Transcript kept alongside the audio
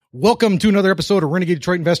Welcome to another episode of Renegade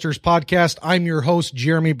Detroit Investors Podcast. I'm your host,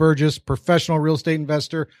 Jeremy Burgess, professional real estate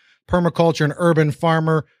investor, permaculture and urban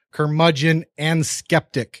farmer, curmudgeon, and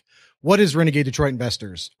skeptic. What is Renegade Detroit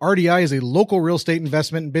Investors? RDI is a local real estate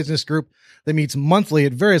investment and business group that meets monthly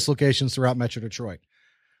at various locations throughout Metro Detroit.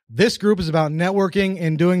 This group is about networking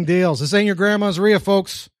and doing deals. This ain't your grandma's RIA,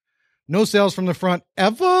 folks. No sales from the front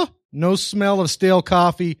ever. No smell of stale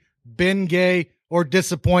coffee, Ben Gay, or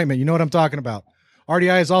disappointment. You know what I'm talking about.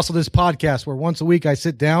 RDI is also this podcast where once a week I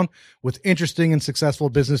sit down with interesting and successful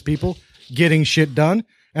business people getting shit done,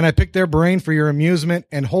 and I pick their brain for your amusement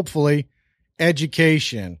and hopefully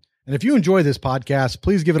education. And if you enjoy this podcast,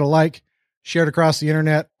 please give it a like, share it across the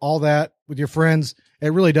internet, all that with your friends.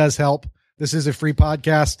 It really does help. This is a free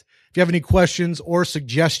podcast. If you have any questions or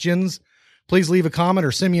suggestions, please leave a comment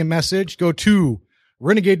or send me a message. Go to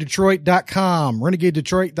renegadedetroit.com,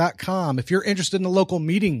 renegadedetroit.com. If you're interested in the local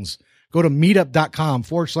meetings, go to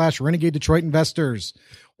meetup.com/Renegade Detroit Investors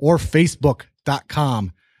or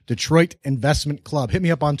Facebook.com, Detroit Investment Club. Hit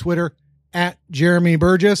me up on Twitter at Jeremy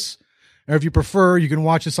Burgess. Or if you prefer, you can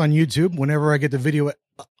watch us on YouTube whenever I get the video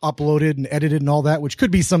uploaded and edited and all that, which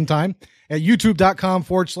could be sometime at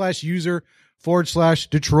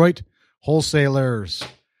youtube.com/user/Detroit Wholesalers.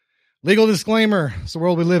 Legal disclaimer. It's the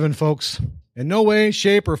world we live in, folks. In no way,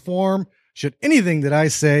 shape, or form should anything that I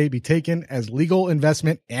say be taken as legal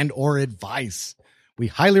investment and or advice. We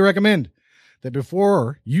highly recommend that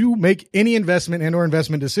before you make any investment and or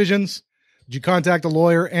investment decisions, that you contact a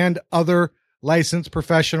lawyer and other licensed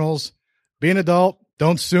professionals. Be an adult.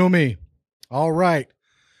 Don't sue me. All right.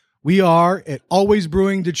 We are at Always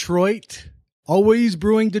Brewing Detroit,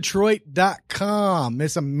 alwaysbrewingdetroit.com.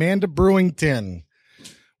 Miss Amanda Brewington.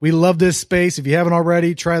 We love this space. If you haven't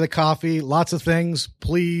already, try the coffee. Lots of things.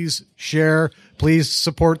 Please share. Please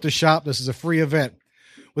support the shop. This is a free event.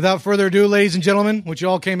 Without further ado, ladies and gentlemen, what you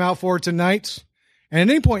all came out for tonight, and at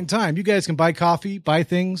any point in time, you guys can buy coffee, buy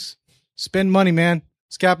things, spend money, man.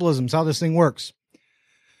 It's capitalism. It's how this thing works.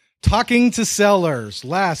 Talking to sellers.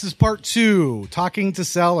 This is part 2, talking to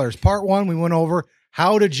sellers. Part 1, we went over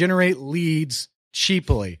how to generate leads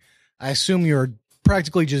cheaply. I assume you're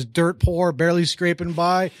practically just dirt poor, barely scraping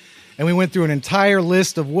by. And we went through an entire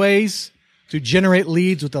list of ways to generate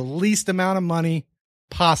leads with the least amount of money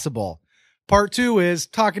possible. Part 2 is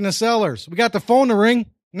talking to sellers. We got the phone to ring.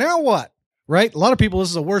 Now what? Right? A lot of people, this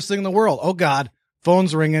is the worst thing in the world. Oh God,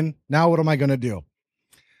 phone's ringing. Now what am I going to do?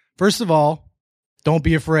 First of all, don't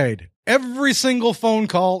be afraid. Every single phone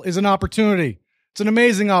call is an opportunity. It's an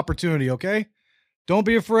amazing opportunity. Okay. Don't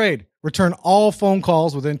be afraid. Return all phone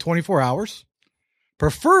calls within 24 hours.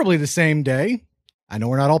 Preferably the same day. I know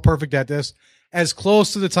we're not all perfect at this. As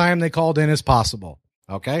close to the time they called in as possible.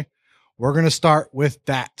 Okay? We're going to start with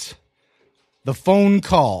that. The phone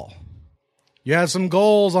call. You have some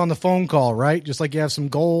goals on the phone call, right? Just like you have some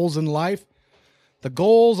goals in life. The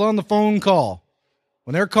goals on the phone call.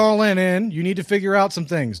 When they're calling in, you need to figure out some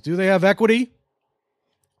things. Do they have equity?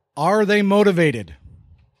 Are they motivated?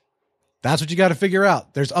 That's what you got to figure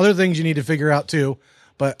out. There's other things you need to figure out too.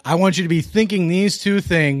 But I want you to be thinking these 2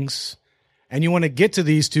 things, and you want to get to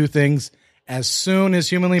these 2 things as soon as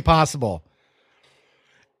humanly possible.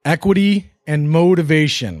 Equity and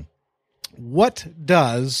motivation. What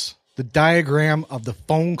does the diagram of the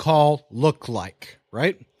phone call look like,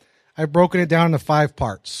 right? I've broken it down into 5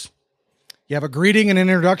 parts. You have a greeting and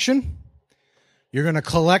introduction. You're going to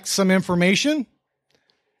collect some information.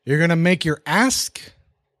 You're going to make your ask.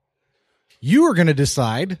 You are going to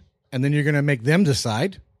decide. And then you're going to make them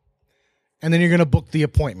decide. And then you're going to book the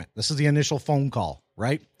appointment. This is the initial phone call,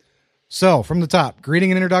 right? So from the top, greeting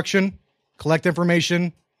and introduction, collect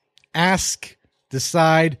information, ask,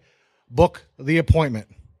 decide, book the appointment.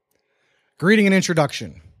 Greeting and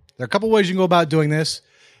introduction. There are a couple ways you can go about doing this.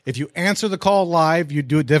 If you answer the call live, you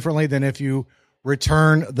do it differently than if you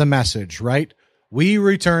return the message, right? We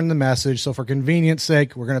return the message. So for convenience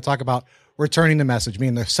sake, we're going to talk about returning the message,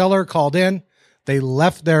 meaning the seller called in. They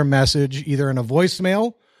left their message either in a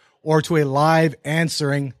voicemail or to a live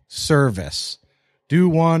answering service. Do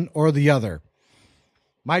one or the other.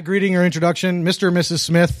 My greeting or introduction, Mr. and Mrs.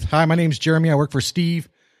 Smith. Hi, my name's Jeremy. I work for Steve.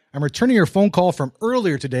 I'm returning your phone call from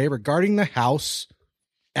earlier today regarding the house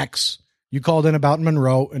X you called in about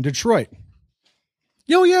Monroe in Detroit.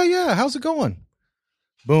 Yo, yeah. How's it going?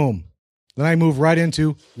 Boom. Then I move right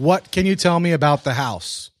into, what can you tell me about the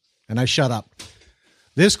house? And I shut up.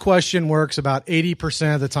 This question works about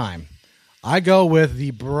 80% of the time. I go with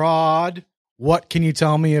the broad, what can you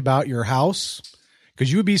tell me about your house?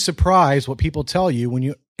 Because you would be surprised what people tell you when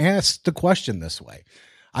you ask the question this way.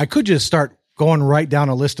 I could just start going right down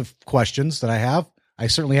a list of questions that I have. I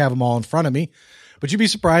certainly have them all in front of me. But you'd be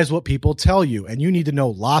surprised what people tell you, and you need to know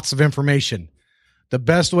lots of information. The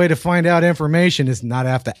best way to find out information is not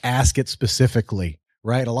have to ask it specifically,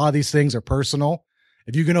 right? A lot of these things are personal.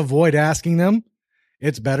 If you can avoid asking them,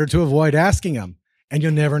 it's better to avoid asking them, and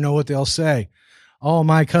you'll never know what they'll say. Oh,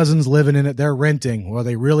 my cousin's living in it. They're renting. Well, are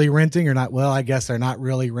they really renting or not? Well, I guess they're not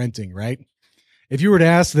really renting, right? If you were to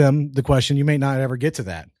ask them the question, you may not ever get to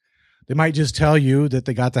that. They might just tell you that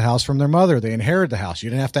they got the house from their mother. They inherited the house. You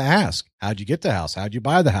didn't have to ask, how'd you get the house? How'd you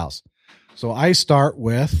buy the house? So I start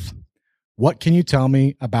with, what can you tell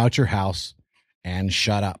me about your house? And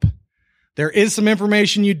shut up. There is some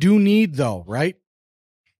information you do need though, right?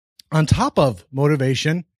 On top of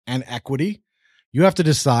motivation and equity, you have to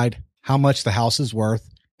decide how much the house is worth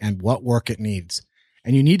and what work it needs.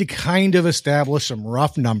 And you need to kind of establish some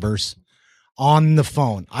rough numbers on the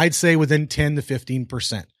phone. I'd say within 10 to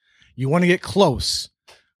 15%. You want to get close.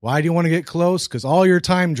 Why do you want to get close? Because all your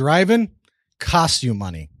time driving costs you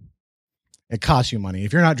money. It costs you money.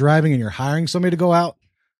 If you're not driving and you're hiring somebody to go out,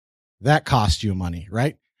 that costs you money,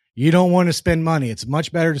 right? You don't want to spend money. It's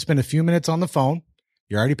much better to spend a few minutes on the phone.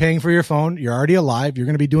 You're already paying for your phone. You're already alive. You're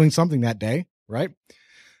going to be doing something that day, right?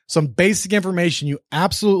 Some basic information you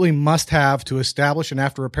absolutely must have to establish an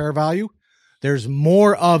after repair value. There's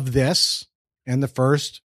more of this in the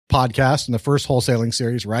first podcast, in the first wholesaling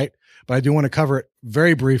series, right? But I do want to cover it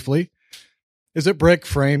very briefly. Is it brick,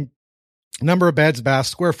 frame, number of beds, baths,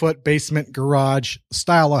 square foot, basement, garage,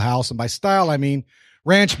 style of house? And by style, I mean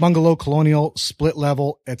ranch, bungalow, colonial, split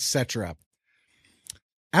level, etc.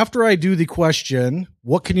 After I do the question,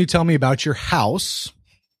 what can you tell me about your house?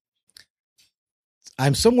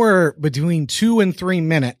 I'm somewhere between 2 and 3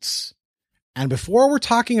 minutes. And before we're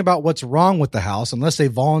talking about what's wrong with the house, unless they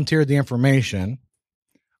volunteered the information,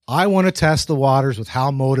 I want to test the waters with how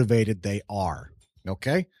motivated they are.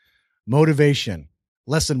 Okay? Motivation.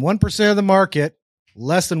 Less than 1% of the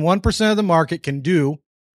market can do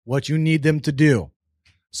what you need them to do.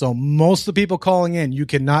 So most of the people calling in, you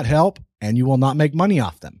cannot help and you will not make money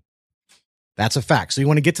off them. That's a fact. So you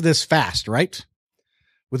want to get to this fast, right?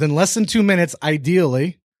 Within less than 2 minutes,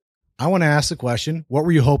 ideally, I want to ask the question, what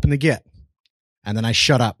were you hoping to get? And then I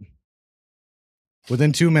shut up.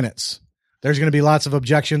 Within 2 minutes, there's going to be lots of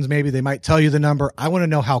objections. Maybe they might tell you the number. I want to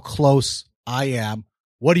know how close I am.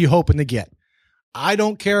 What are you hoping to get? I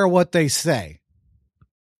don't care what they say.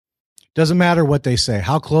 Doesn't matter what they say,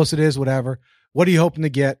 how close it is, whatever. What are you hoping to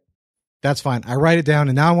get? That's fine. I write it down,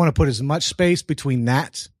 and now I want to put as much space between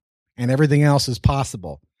that and everything else as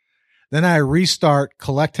possible. Then I restart,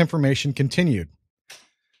 collect information, continued.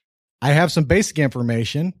 I have some basic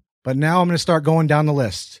information, but now I'm going to start going down the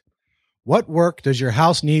list. What work does your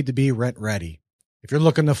house need to be rent ready? If you're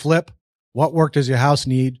looking to flip, what work does your house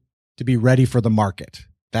need to be ready for the market?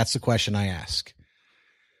 That's the question I ask.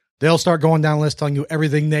 They'll start going down the list, telling you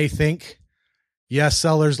everything they think. Yes,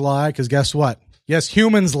 sellers lie, because guess what? Yes,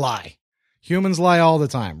 humans lie. Humans lie all the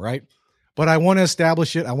time, right? But I want to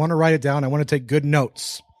establish it. I want to write it down. I want to take good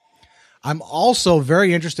notes. I'm also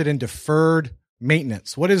very interested in deferred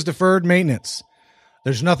maintenance. What is deferred maintenance?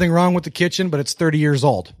 There's nothing wrong with the kitchen, but it's 30 years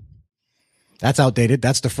old. That's outdated.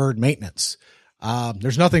 That's deferred maintenance.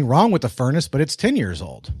 There's nothing wrong with the furnace, but it's 10 years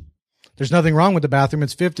old. There's nothing wrong with the bathroom.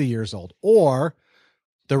 It's 50 years old. Or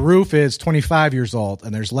the roof is 25 years old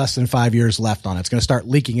and there's less than 5 years left on it. It's going to start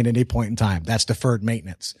leaking at any point in time. That's deferred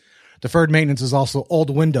maintenance. Deferred maintenance is also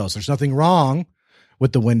old windows. There's nothing wrong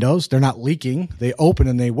with the windows. They're not leaking. They open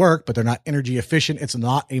and they work, but they're not energy efficient. It's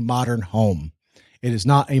not a modern home. It is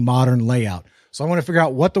not a modern layout. So I want to figure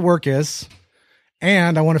out what the work is,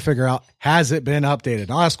 and I want to figure out, has it been updated?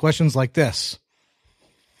 I'll ask questions like this.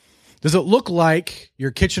 Does it look like your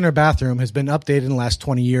kitchen or bathroom has been updated in the last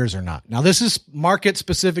 20 years or not? Now, this is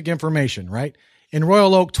market-specific information, right? In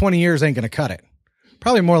Royal Oak, 20 years ain't going to cut it.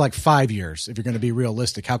 Probably more like 5 years if you're going to be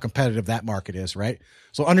realistic, how competitive that market is, right?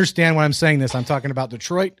 So understand when I'm saying this, I'm talking about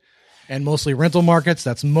Detroit and mostly rental markets.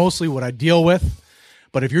 That's mostly what I deal with.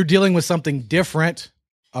 But if you're dealing with something different,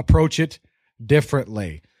 approach it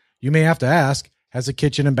differently. You may have to ask, has the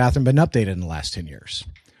kitchen and bathroom been updated in the last 10 years?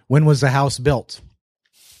 When was the house built?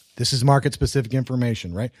 This is market-specific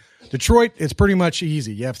information, right? Detroit, it's pretty much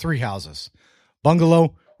easy. You have 3 houses,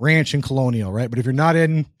 bungalow, ranch, and colonial, right? But if you're not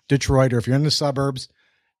in Detroit or if you're in the suburbs,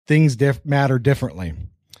 things matter differently.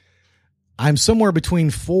 I'm somewhere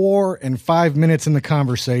between 4 and 5 minutes in the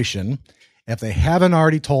conversation. If they haven't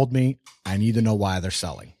already told me, I need to know why they're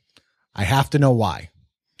selling. I have to know why.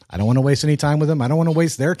 I don't want to waste any time with them. I don't want to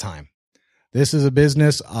waste their time. This is a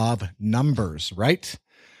business of numbers, right?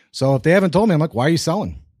 So if they haven't told me, I'm like, why are you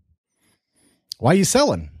selling? Why are you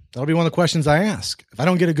selling? That'll be one of the questions I ask. If I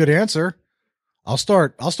don't get a good answer, I'll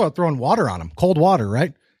start throwing water on them, cold water,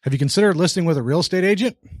 right? Have you considered listing with a real estate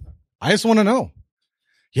agent? I just want to know.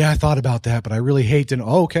 Yeah, I thought about that, but I really hate to know.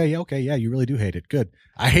 Oh, okay. Yeah, you really do hate it. Good.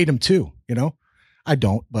 I hate them too. I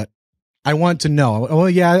don't, but I want to know. Oh,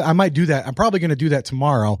 yeah, I might do that. I'm probably going to do that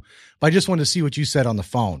tomorrow, but I just wanted to see what you said on the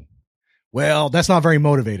phone. Well, that's not very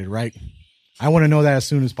motivated, right? I want to know that as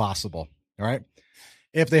soon as possible. All right.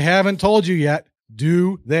 If they haven't told you yet,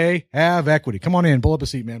 do they have equity? Come on in, pull up a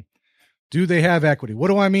seat, man. Do they have equity? What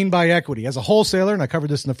do I mean by equity? As a wholesaler, and I covered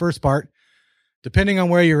this in the first part, depending on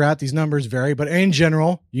where you're at, these numbers vary, but in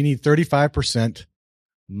general, you need 35%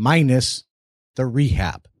 minus the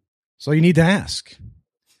rehab. So you need to ask,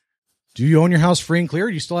 do you own your house free and clear? Or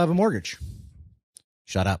do you still have a mortgage?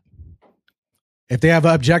 Shut up. If they have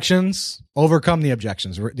objections, overcome the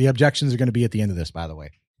objections. The objections are going to be at the end of this, by the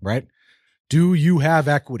way, right? Do you have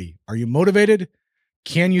equity? Are you motivated?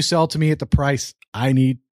 Can you sell to me at the price I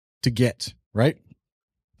need to get, right?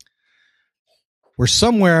 We're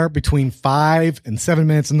somewhere between 5 and 7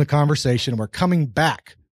 minutes in the conversation. We're coming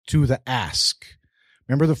back to the ask.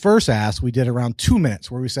 Remember the first ask we did around 2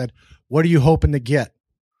 minutes where we said, what are you hoping to get?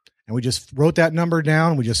 And we just wrote that number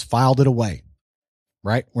down and we just filed it away,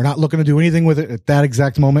 right? We're not looking to do anything with it at that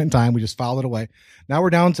exact moment in time. We just filed it away. Now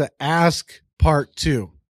we're down to ask part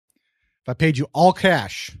 2. If I paid you all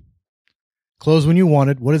cash, close when you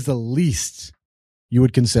wanted, what is the least you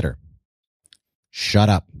would consider? Shut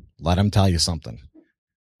up. Let them tell you something.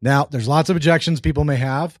 Now, there's lots of objections people may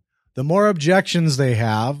have. The more objections they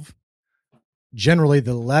have, generally,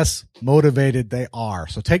 the less motivated they are.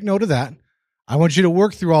 So take note of that. I want you to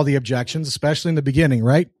work through all the objections, especially in the beginning,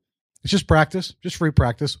 right? It's just practice, just free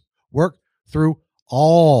practice. Work through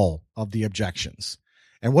all of the objections.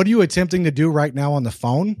 And what are you attempting to do right now on the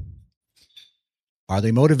phone? Are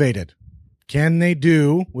they motivated? Can they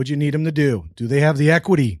do what you need them to do? Do they have the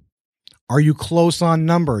equity? Are you close on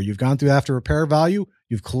number? You've gone through after repair value.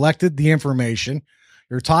 You've collected the information.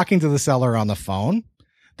 You're talking to the seller on the phone.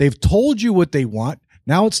 They've told you what they want.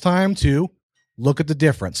 Now it's time to look at the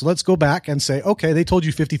difference. So let's go back and say, okay, they told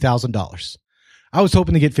you $50,000. I was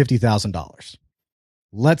hoping to get $50,000.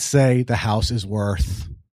 Let's say the house is worth,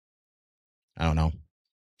 I don't know.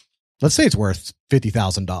 Let's say it's worth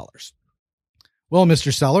 $50,000. Well,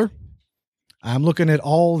 Mr. Seller, I'm looking at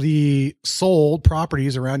all the sold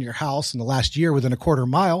properties around your house in the last year within a quarter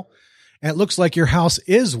mile, and it looks like your house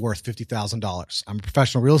is worth $50,000. I'm a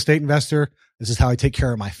professional real estate investor. This is how I take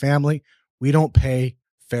care of my family. We don't pay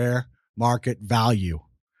fair market value,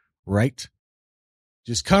 right?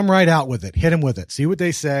 Just come right out with it. Hit them with it. See what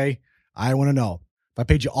they say. I want to know. If I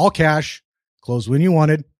paid you all cash, close when you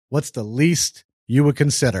wanted, what's the least you would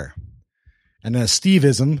consider? And then a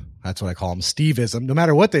Steveism, that's what I call them, Steveism, no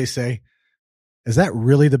matter what they say, is that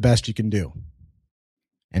really the best you can do?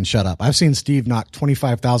 And shut up. I've seen Steve knock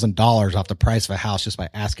 $25,000 off the price of a house just by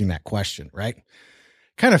asking that question, right?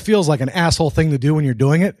 Kind of feels like an asshole thing to do when you're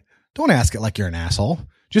doing it. Don't ask it like you're an asshole.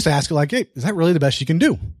 Just ask it like, hey, is that really the best you can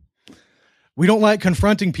do? We don't like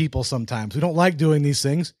confronting people sometimes. We don't like doing these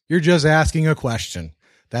things. You're just asking a question.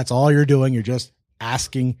 That's all you're doing. You're just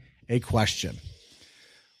asking a question.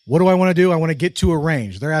 What do I want to do? I want to get to a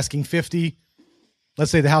range. They're asking 50.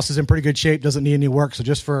 Let's say the house is in pretty good shape, doesn't need any work. So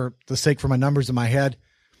just for the sake for my numbers in my head,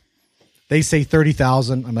 they say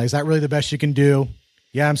 30,000. I'm like, is that really the best you can do?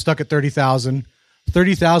 Yeah, I'm stuck at 30,000.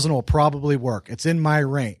 30,000 will probably work. It's in my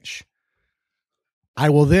range. I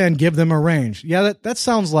will then give them a range. Yeah, that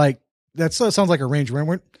sounds like a range.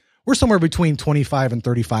 We're somewhere between 25 and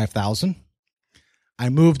 35,000. I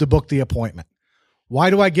move to book the appointment. Why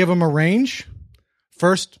do I give them a range?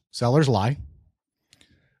 First, sellers lie.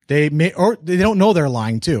 They don't know they're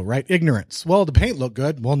lying too, right? Ignorance. Well, the paint looked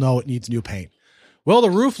good. Well, no, it needs new paint. Well, the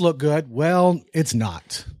roof looked good. Well, it's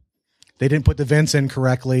not. They didn't put the vents in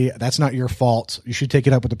correctly. That's not your fault. You should take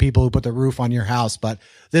it up with the people who put the roof on your house, but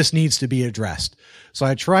this needs to be addressed. So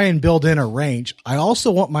I try and build in a range. I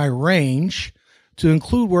also want my range to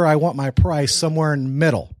include where I want my price somewhere in the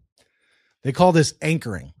middle. They call this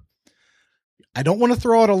anchoring. I don't want to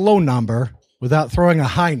throw out a low number without throwing a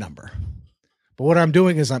high number. But what I'm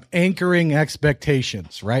doing is I'm anchoring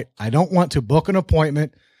expectations, right? I don't want to book an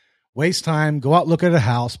appointment, waste time, go out, look at a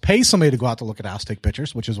house, pay somebody to go out to look at a house, take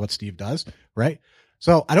pictures, which is what Steve does, right?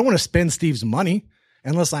 So I don't want to spend Steve's money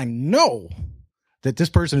unless I know that this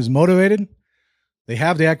person is motivated. They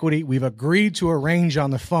have the equity. We've agreed to a range on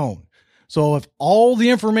the phone. So if all the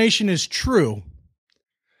information is true,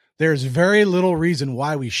 there's very little reason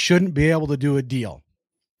why we shouldn't be able to do a deal.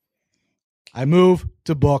 I move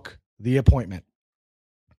to book the appointment.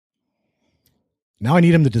 Now I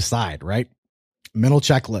need him to decide, right? Mental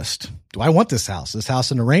checklist. Do I want this house? This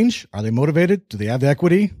house in the range? Are they motivated? Do they have the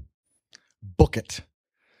equity? Book it.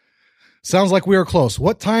 Sounds like we are close.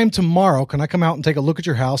 What time tomorrow can I come out and take a look at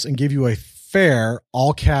your house and give you a fair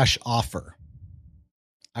all cash offer?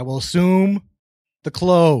 I will assume the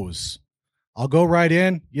close. I'll go right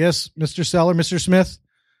in. Yes, Mr. Seller, Mr. Smith.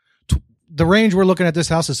 The range we're looking at this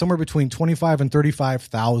house is somewhere between 25 and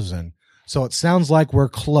 35,000. So it sounds like we're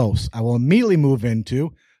close. I will immediately move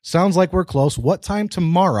into. Sounds like we're close. What time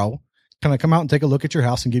tomorrow can I come out and take a look at your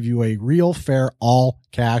house and give you a real fair all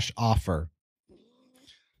cash offer?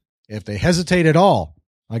 If they hesitate at all,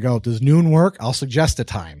 I go, does noon work? I'll suggest a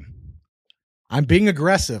time. I'm being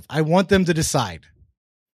aggressive. I want them to decide.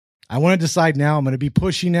 I want to decide now. I'm going to be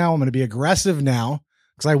pushy now. I'm going to be aggressive now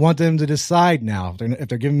because I want them to decide now if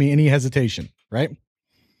they're giving me any hesitation, right?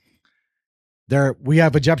 We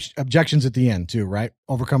have objections at the end too, right?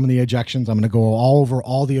 Overcoming the objections. I'm going to go all over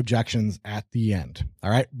all the objections at the end. All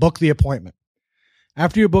right. Book the appointment.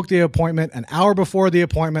 After you book the appointment, an hour before the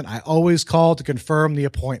appointment, I always call to confirm the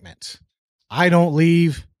appointment. I don't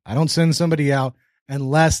leave. I don't send somebody out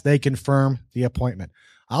unless they confirm the appointment.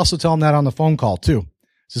 I also tell them that on the phone call too.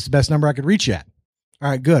 Is this the best number I could reach you at? All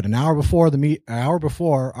right, good. An hour before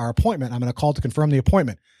our appointment, I'm going to call to confirm the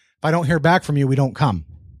appointment. If I don't hear back from you, we don't come.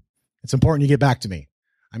 It's important you get back to me.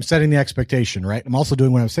 I'm setting the expectation, right? I'm also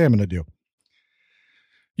doing what I say I'm going to do.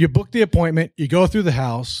 You book the appointment. You go through the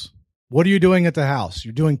house. What are you doing at the house?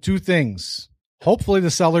 You're doing two things. Hopefully the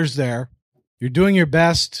seller's there. You're doing your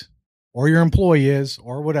best, or your employee is,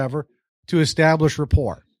 or whatever, to establish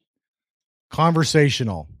rapport.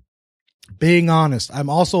 Conversational. Being honest. I'm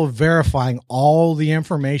also verifying all the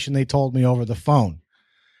information they told me over the phone.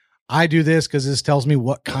 I do this because this tells me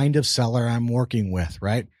what kind of seller I'm working with,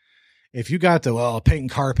 right? If you got the paint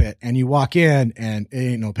and carpet and you walk in and it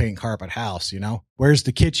ain't no paint and carpet house, where's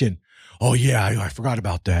the kitchen? Oh yeah, I forgot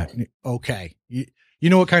about that. Okay. You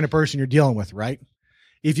know what kind of person you're dealing with, right?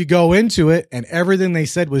 If you go into it and everything they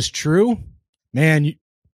said was true, man,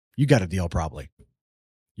 you got a deal probably.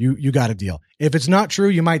 You got a deal. If it's not true,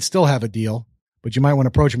 you might still have a deal, but you might want to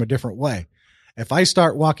approach them a different way. If I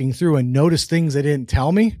start walking through and notice things they didn't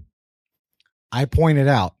tell me, I point it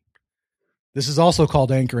out. This is also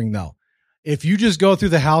called anchoring though. If you just go through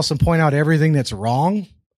the house and point out everything that's wrong,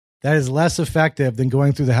 that is less effective than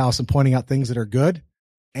going through the house and pointing out things that are good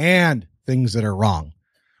and things that are wrong.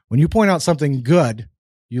 When you point out something good,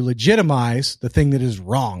 you legitimize the thing that is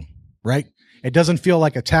wrong, right? It doesn't feel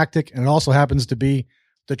like a tactic, and it also happens to be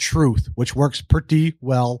the truth, which works pretty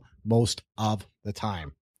well most of the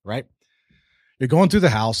time, right? You're going through the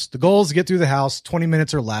house. The goal is to get through the house 20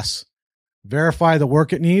 minutes or less, verify the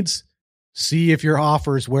work it needs, see if your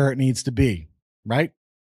offer is where it needs to be, right?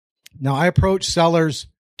 Now, I approach sellers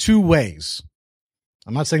two ways.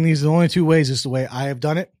 I'm not saying these are the only two ways. This is the way I have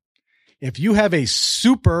done it. If you have a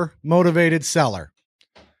super motivated seller,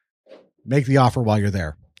 make the offer while you're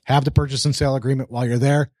there. Have the purchase and sale agreement while you're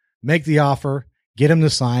there. Make the offer. Get them to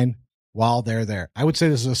sign while they're there. I would say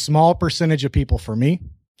this is a small percentage of people for me.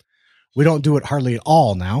 We don't do it hardly at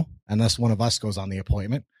all now, unless one of us goes on the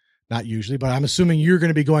appointment. Not usually, but I'm assuming you're going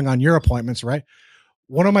to be going on your appointments, right?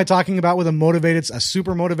 What am I talking about with a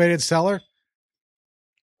super motivated seller?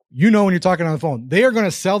 When you're talking on the phone, they are going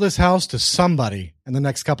to sell this house to somebody in the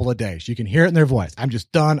next couple of days. You can hear it in their voice. I'm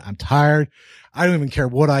just done. I'm tired. I don't even care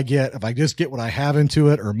what I get. If I just get what I have into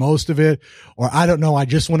it or most of it, or I don't know, I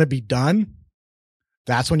just want to be done.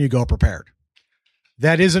 That's when you go prepared.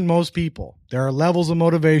 That isn't most people. There are levels of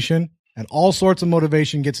motivation, and all sorts of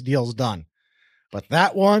motivation gets deals done. But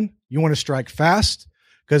that one, you want to strike fast,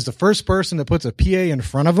 because the first person that puts a PA in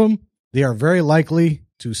front of them, they are very likely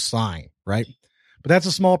to sign, right? But that's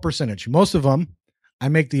a small percentage. Most of them, I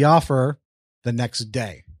make the offer the next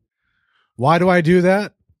day. Why do I do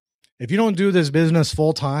that? If you don't do this business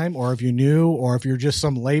full time, or if you're new, or if you're just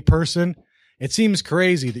some lay person, it seems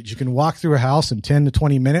crazy that you can walk through a house in 10 to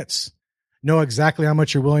 20 minutes, know exactly how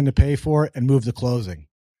much you're willing to pay for it, and move to closing.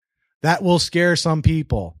 That will scare some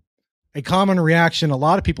people. A common reaction a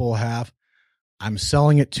lot of people will have, I'm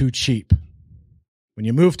selling it too cheap. When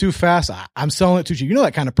you move too fast, I'm selling it too cheap. You know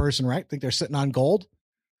that kind of person, right? Think they're sitting on gold?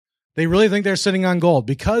 They really think they're sitting on gold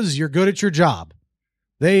because you're good at your job.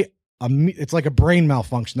 It's like a brain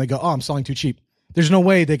malfunction. They go, oh, I'm selling too cheap. There's no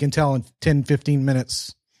way they can tell in 10, 15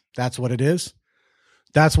 minutes that's what it is.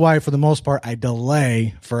 That's why, for the most part, I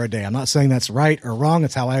delay for a day. I'm not saying that's right or wrong.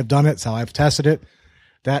 It's how I've done it. It's how I've tested it.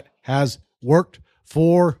 That has worked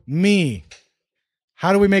for me.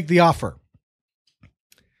 How do we make the offer?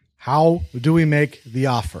 How do we make the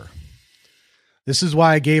offer? This is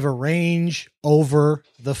why I gave a range over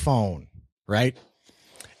the phone, right?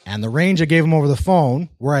 And the range I gave them over the phone,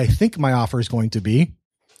 where I think my offer is going to be,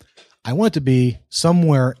 I want it to be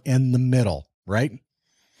somewhere in the middle, right?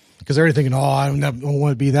 Because they're already thinking, oh, I don't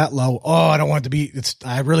want to be that low. Oh, I don't want it to be,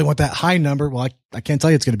 I really want that high number. Well, I can't tell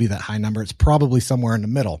you it's going to be that high number. It's probably somewhere in the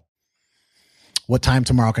middle. What time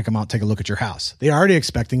tomorrow can I come out and take a look at your house? They're already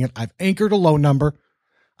expecting it. I've anchored a low number.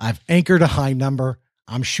 I've anchored a high number.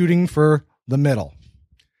 I'm shooting for the middle.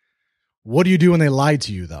 What do you do when they lie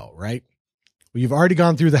to you, though, right? Well, you've already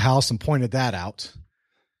gone through the house and pointed that out.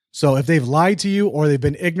 So if they've lied to you or they've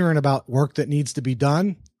been ignorant about work that needs to be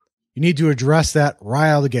done, you need to address that right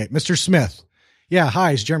out of the gate. Mr. Smith. Yeah.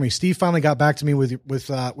 Hi, it's Jeremy. Steve finally got back to me with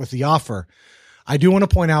the offer. I do want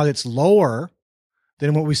to point out it's lower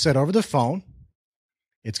than what we said over the phone.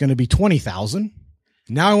 It's going to be $20,000.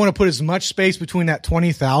 Now I want to put as much space between that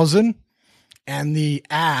 $20,000 and the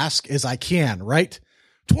ask as I can, right?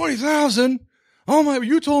 $20,000. Oh my,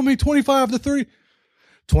 you told me 25 to 30.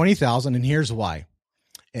 $20,000. And here's why.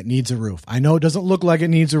 It needs a roof. I know it doesn't look like it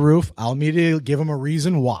needs a roof. I'll immediately give them a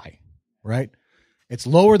reason why, right? It's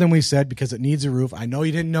lower than we said because it needs a roof. I know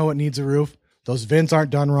you didn't know it needs a roof. Those vents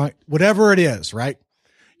aren't done right. Whatever it is, right?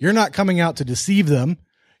 You're not coming out to deceive them.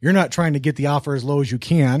 You're not trying to get the offer as low as you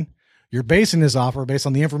can. You're basing this offer based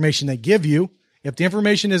on the information they give you. If the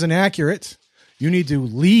information isn't accurate, you need to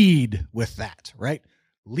lead with that, right?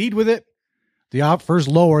 Lead with it. The offer is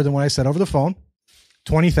lower than what I said over the phone,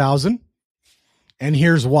 $20,000. And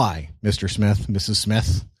here's why, Mr. Smith, Mrs.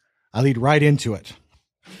 Smith. I lead right into it.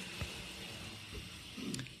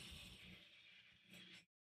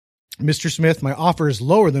 Mr. Smith, my offer is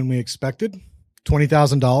lower than we expected,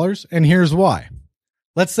 $20,000. And here's why.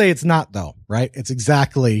 Let's say it's not, though, right? It's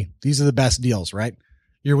exactly, these are the best deals, right?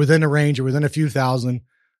 You're within a range, you're within a few thousand.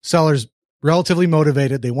 Seller's relatively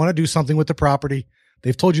motivated. They want to do something with the property.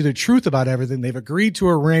 They've told you the truth about everything. They've agreed to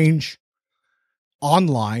arrange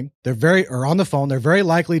online. Or on the phone. They're very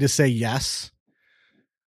likely to say yes.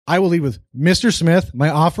 I will lead with Mr. Smith. My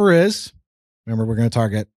offer is, remember, we're going to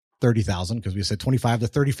target 30,000 because we said 25 to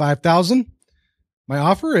 35,000. My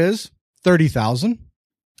offer is 30,000.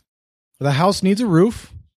 The house needs a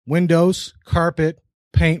roof, windows, carpet,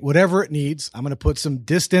 paint, whatever it needs. I'm going to put some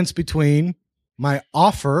distance between my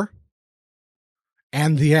offer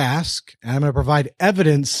and the ask, and I'm going to provide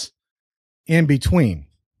evidence in between.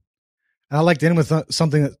 And I like to end with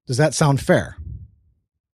something that, does that sound fair?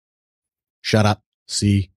 Shut up.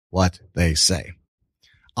 See what they say.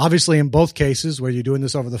 Obviously, in both cases, where you're doing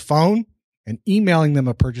this over the phone and emailing them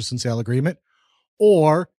a purchase and sale agreement,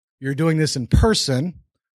 or you're doing this in person,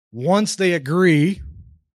 once they agree,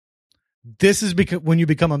 this is when you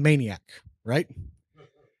become a maniac, right?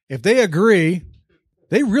 If they agree,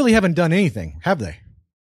 they really haven't done anything, have they?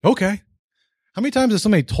 Okay. How many times has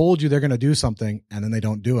somebody told you they're going to do something and then they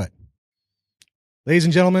don't do it? Ladies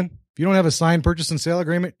and gentlemen, if you don't have a signed purchase and sale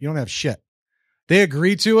agreement, you don't have shit. They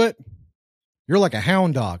agree to it. You're like a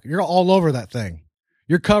hound dog. You're all over that thing.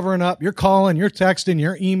 You're covering up. You're calling. You're texting.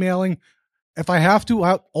 You're emailing. If I have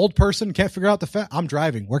to, old person can't figure out the fact, I'm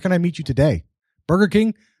driving. Where can I meet you today? Burger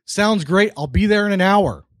King? Sounds great. I'll be there in an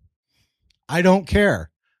hour. I don't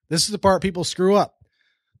care. This is the part people screw up.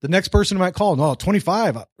 The next person might call, no,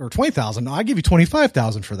 25 or 20,000. No, I give you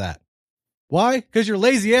 25,000 for that. Why? Because your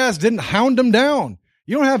lazy ass didn't hound them down.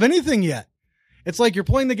 You don't have anything yet. It's like you're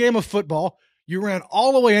playing the game of football. You ran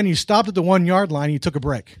all the way in. You stopped at the 1 yard line. And you took a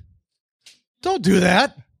break. Don't do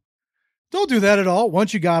that. Don't do that at all.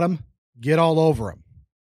 Once you got them, get all over them.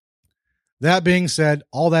 That being said,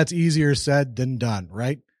 all that's easier said than done,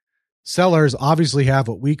 right? Sellers obviously have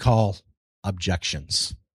what we call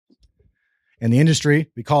objections. In the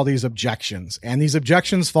industry, we call these objections. And these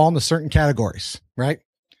objections fall into certain categories, right?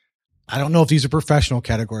 I don't know if these are professional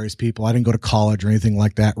categories, people. I didn't go to college or anything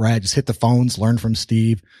like that, right? I just hit the phones, learn from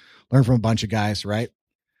Steve, learn from a bunch of guys, right?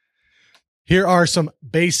 Here are some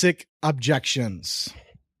basic objections.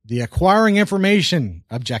 The acquiring information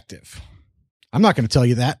objective. I'm not going to tell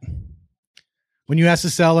you that. When you ask the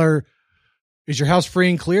seller, is your house free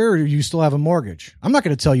and clear or do you still have a mortgage? I'm not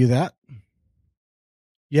going to tell you that.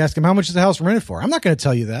 You ask them, how much is the house rented for? I'm not going to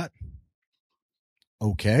tell you that.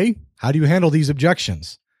 Okay. How do you handle these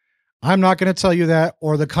objections? I'm not going to tell you that,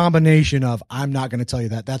 or the combination of I'm not going to tell you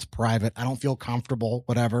that. That's private. I don't feel comfortable,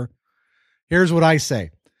 whatever. Here's what I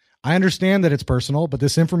say. I understand that it's personal, but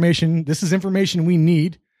this is information we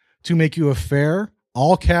need to make you a fair,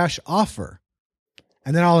 all cash offer.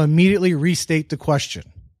 And then I'll immediately restate the question.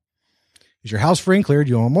 Is your house free and clear? Do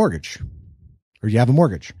you own a mortgage? Or do you have a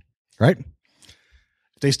mortgage? Right?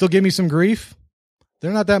 If they still give me some grief,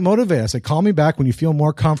 they're not that motivated. I say, call me back when you feel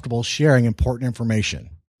more comfortable sharing important information.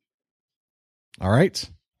 All right.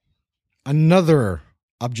 Another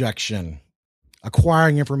objection.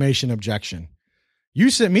 Acquiring information objection. You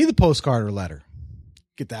sent me the postcard or letter.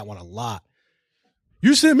 Get that one a lot.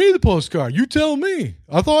 You sent me the postcard. You tell me.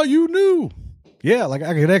 I thought you knew. Yeah, like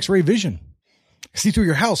I get x-ray vision. I see through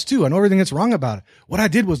your house too. I know everything that's wrong about it. What I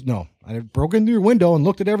did was, no, I broke into your window and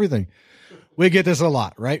looked at everything. We get this a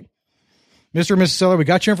lot, right? Mr. and Mrs. Seller, we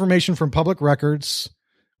got your information from public records,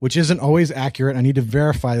 which isn't always accurate. I need to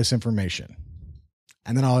verify this information.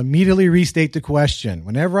 And then I'll immediately restate the question.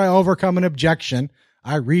 Whenever I overcome an objection,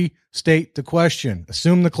 I restate the question.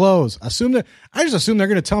 Assume the close. I just assume they're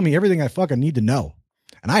going to tell me everything I fucking need to know.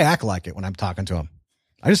 And I act like it when I'm talking to them.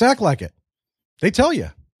 I just act like it. They tell you.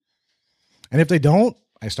 And if they don't,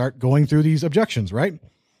 I start going through these objections, right?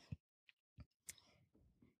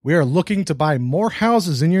 We are looking to buy more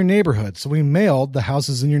houses in your neighborhood. So we mailed the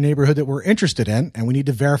houses in your neighborhood that we're interested in, and we need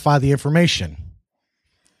to verify the information.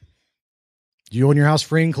 Do you own your house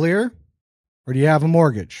free and clear, or do you have a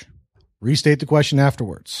mortgage? Restate the question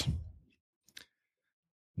afterwards.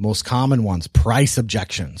 Most common ones, price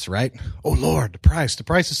objections, right? Oh, Lord, the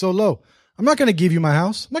price is so low. I'm not going to give you my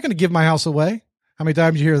house. I'm not going to give my house away. How many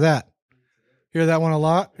times do you hear that? Hear that one a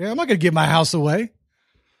lot? Yeah, I'm not going to give my house away.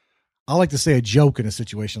 I like to say a joke in a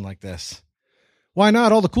situation like this. Why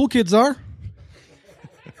not? All the cool kids are.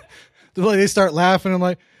 They start laughing. I'm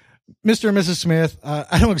like, Mr. and Mrs. Smith,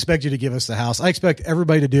 I don't expect you to give us the house. I expect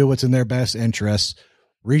everybody to do what's in their best interests.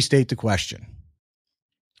 Restate the question,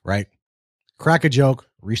 right? Crack a joke,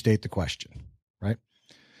 restate the question, right?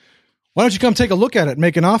 Why don't you come take a look at it and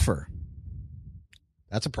make an offer?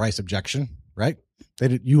 That's a price objection, right?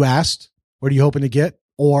 You asked, what are you hoping to get?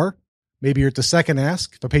 Or maybe you're at the second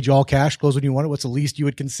ask. If I paid you all cash, close when you want it, what's the least you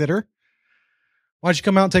would consider? Why don't you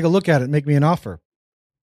come out and take a look at it and make me an offer?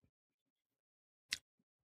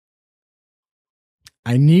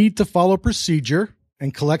 I need to follow procedure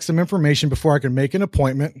and collect some information before I can make an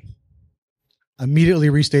appointment. Immediately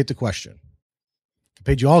restate the question. I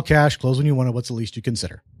paid you all cash, close when you want it, what's the least you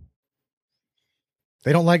consider?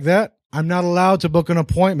 They don't like that. I'm not allowed to book an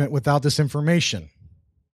appointment without this information.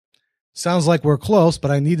 Sounds like we're close, but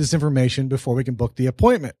I need this information before we can book the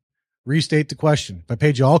appointment. Restate the question. If I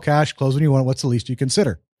paid you all cash, close when you want it, what's the least you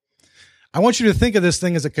consider? I want you to think of this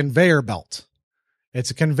thing as a conveyor belt. It's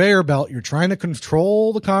a conveyor belt. You're trying to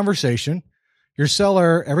control the conversation. Your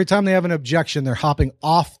seller, every time they have an objection, they're hopping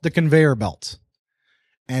off the conveyor belt.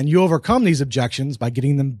 And you overcome these objections by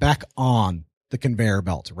getting them back on the conveyor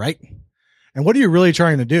belt, right? And what are you really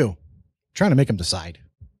trying to do? Trying to make them decide.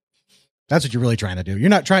 That's what you're really trying to do. You're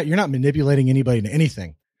not manipulating anybody into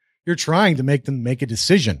anything. You're trying to make them make a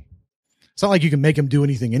decision. It's not like you can make them do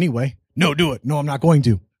anything anyway. No, do it. No, I'm not going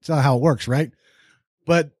to. It's not how it works, right?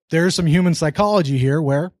 But there's some human psychology here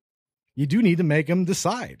where you do need to make them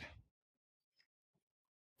decide.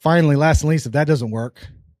 Finally, last and least, if that doesn't work,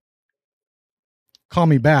 call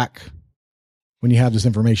me back when you have this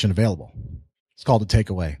information available. It's called a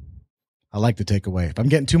takeaway. I like the takeaway. If I'm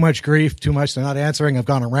getting too much grief, they're not answering, I've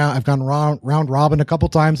gone round robin a couple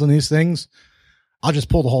times on these things, I'll just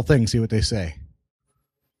pull the whole thing and see what they say.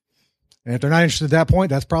 And if they're not interested at that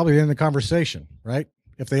point, that's probably the end of the conversation, right?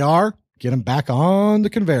 If they are, get them back on the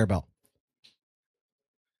conveyor belt.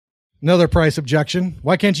 Another price objection.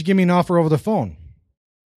 Why can't you give me an offer over the phone?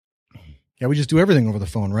 Yeah, we just do everything over the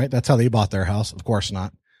phone, right? That's how they bought their house. Of course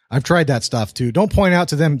not. I've tried that stuff too. Don't point out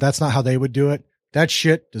to them that's not how they would do it. That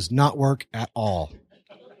shit does not work at all.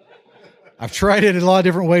 I've tried it in a lot of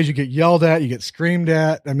different ways. You get yelled at, you get screamed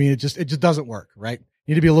at. I mean, it just doesn't work, right?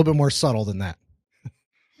 You need to be a little bit more subtle than that.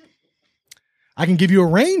 I can give you a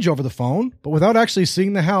range over the phone, but without actually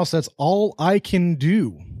seeing the house, that's all I can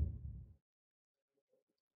do.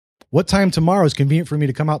 What time tomorrow is convenient for me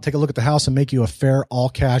to come out, take a look at the house, and make you a fair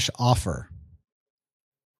all-cash offer?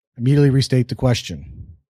 Immediately restate the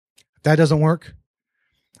question. If that doesn't work,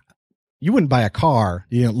 you wouldn't buy a car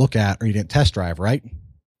you didn't look at or you didn't test drive, right?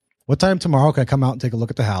 What time tomorrow can I come out and take a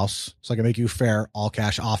look at the house so I can make you a fair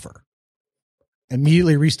all-cash offer?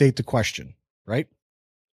 Immediately restate the question, right?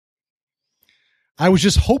 I was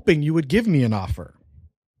just hoping you would give me an offer.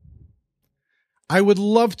 I would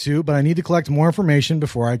love to, but I need to collect more information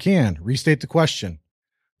before I can. Restate the question.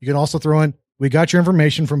 You can also throw in, we got your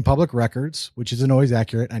information from public records, which isn't always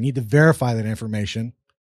accurate. I need to verify that information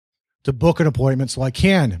to book an appointment so I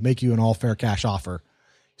can make you an all fair cash offer.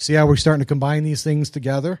 See how we're starting to combine these things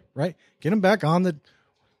together, right? Get them back on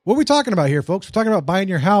what are we talking about here, folks? We're talking about buying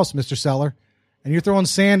your house, Mr. Seller, and you're throwing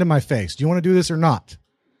sand in my face. Do you want to do this or not?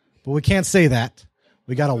 But we can't say that.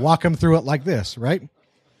 We got to walk them through it like this, right?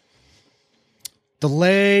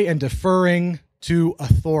 Delay and deferring to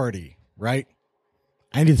authority, right?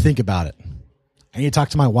 I need to think about it. I need to talk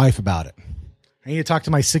to my wife about it. I need to talk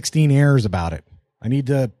to my 16 heirs about it. I need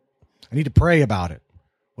to pray about it.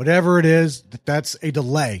 Whatever it is, that's a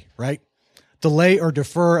delay, right? Delay or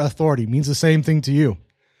defer authority means the same thing to you.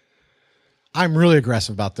 I'm really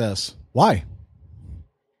aggressive about this. Why?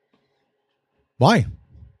 Why?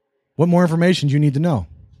 What more information do you need to know?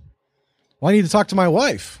 Well, I need to talk to my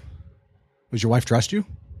wife. Does your wife trust you?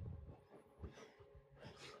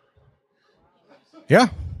 Yeah.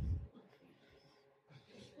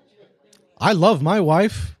 I love my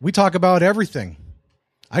wife. We talk about everything.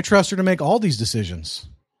 I trust her to make all these decisions.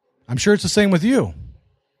 I'm sure it's the same with you.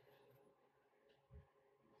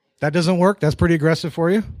 That doesn't work? That's pretty aggressive for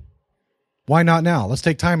you? Why not now? Let's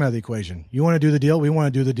take time out of the equation. You want to do the deal? We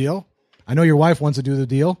want to do the deal. I know your wife wants to do the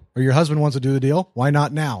deal, or your husband wants to do the deal. Why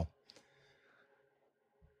not now?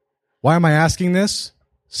 Why am I asking this?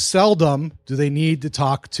 Seldom do they need to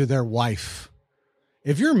talk to their wife.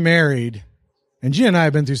 If you're married, and Gina and I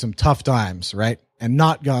have been through some tough times, right? And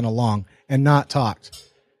not gone along and not talked.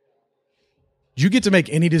 Do you get to make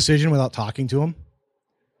any decision without talking to them?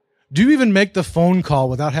 Do you even make the phone call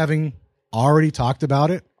without having already talked about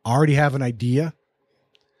it? Already have an idea?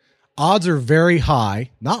 Odds are very high.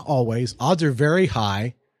 Not always. Odds are very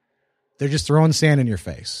high. They're just throwing sand in your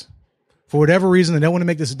face. For whatever reason, they don't want to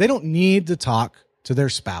make this. They don't need to talk to their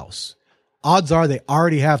spouse. Odds are they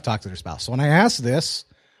already have talked to their spouse. So when I ask this,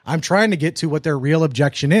 I'm trying to get to what their real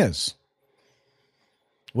objection is.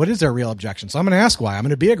 What is their real objection? So I'm going to ask why. I'm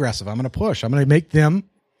going to be aggressive. I'm going to push. I'm going to make them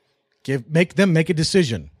make a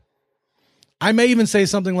decision. I may even say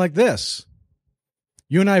something like this.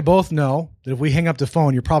 You and I both know that if we hang up the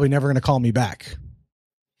phone, you're probably never going to call me back.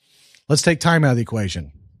 Let's take time out of the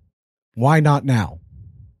equation. Why not now?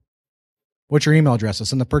 What's your email address? I'll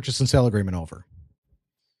send the purchase and sale agreement over.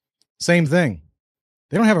 Same thing.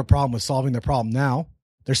 They don't have a problem with solving their problem now.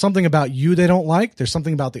 There's something about you they don't like. There's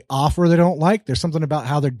something about the offer they don't like. There's something about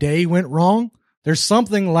how their day went wrong. There's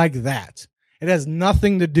something like that. It has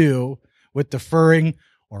nothing to do with deferring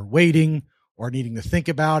or waiting or needing to think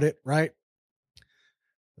about it, right?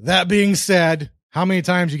 That being said, how many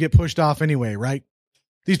times you get pushed off anyway, right?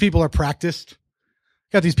 These people are practiced.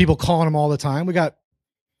 Got these people calling them all the time. We got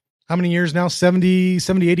how many years now? 70,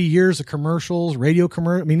 80 years of commercials, radio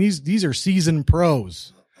commercials. I mean, these are seasoned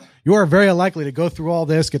pros. You are very likely to go through all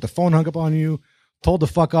this, get the phone hung up on you, told to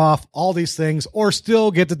fuck off, all these things, or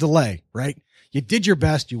still get the delay, right? You did your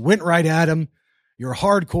best. You went right at them. You're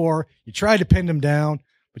hardcore. You tried to pin them down,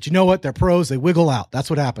 but you know what? They're pros. They wiggle out. That's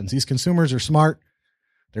what happens. These consumers are smart.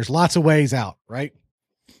 There's lots of ways out, right?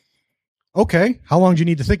 Okay. How long do you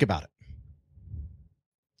need to think about it?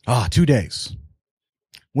 2 days.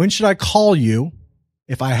 When should I call you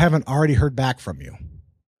if I haven't already heard back from you?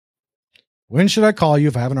 When should I call you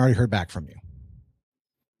if I haven't already heard back from you?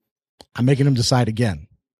 I'm making them decide again.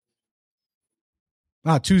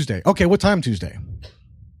 Tuesday. Okay, what time Tuesday?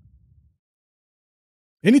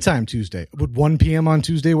 Anytime Tuesday. Would 1 p.m. on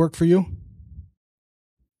Tuesday work for you?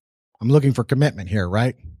 I'm looking for commitment here,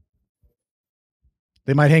 right?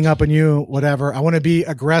 They might hang up on you, whatever. I want to be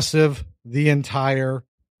aggressive the entire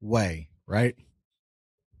way, right?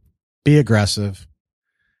 Be aggressive.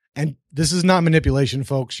 And this is not manipulation,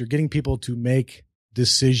 folks. You're getting people to make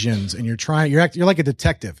decisions, and you're like a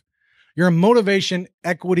detective. You're a motivation,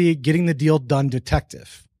 equity, getting the deal done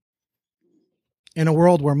detective. In a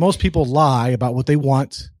world where most people lie about what they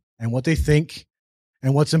want and what they think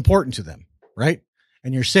and what's important to them, right?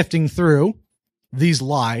 And you're sifting through these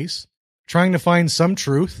lies, trying to find some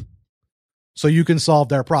truth so you can solve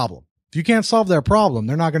their problem. If you can't solve their problem,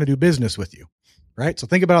 they're not going to do business with you, right? So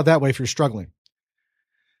think about it that way if you're struggling.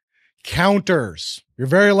 Counters. You're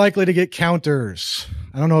very likely to get counters.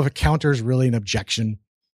 I don't know if a counter is really an objection.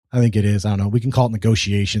 I think it is. I don't know. We can call it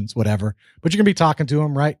negotiations, whatever. But you're going to be talking to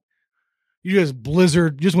them, right? You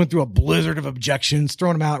just went through a blizzard of objections,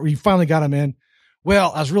 throwing them out. You finally got them in.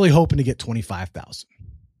 Well, I was really hoping to get 25,000.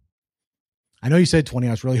 I know you said 20.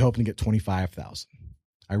 I was really hoping to get 25,000.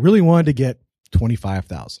 I really wanted to get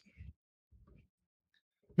 25,000.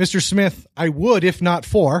 Mr. Smith, I would if not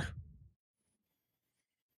for.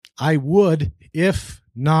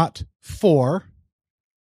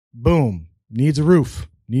 Boom. Needs a roof.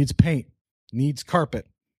 Needs paint. Needs carpet.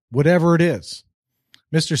 Whatever it is.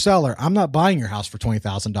 Mr. Seller, I'm not buying your house for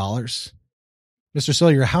 $20,000. Mr.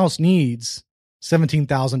 Seller, your house needs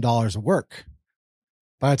 $17,000 of work.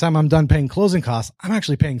 By the time I'm done paying closing costs, I'm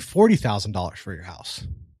actually paying $40,000 for your house.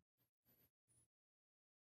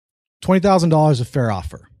 $20,000 a fair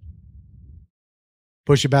offer.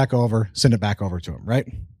 Push it back over, send it back over to him,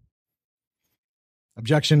 right?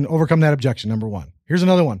 Objection, overcome that objection, number one. Here's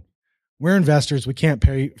another one. We're investors. We can't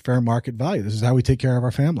pay fair market value. This is how we take care of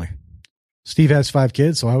our family. Steve has 5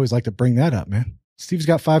 kids, so I always like to bring that up, man. Steve's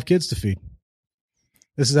got 5 kids to feed.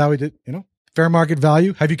 This is how we did, fair market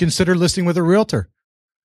value. Have you considered listing with a realtor?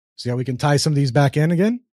 See how we can tie some of these back in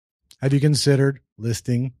again? Have you considered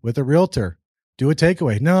listing with a realtor? Do a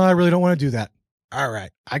takeaway. No, I really don't want to do that. All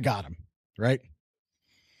right, I got him, right?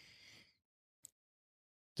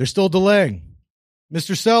 They're still delaying.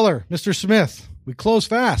 Mr. Seller, Mr. Smith, we close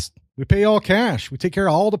fast. We pay all cash. We take care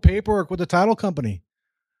of all the paperwork with the title company.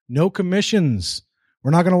 No commissions.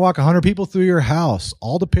 We're not going to walk 100 people through your house.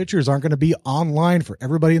 All the pictures aren't going to be online for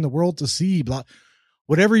everybody in the world to see.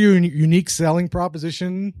 Whatever your unique selling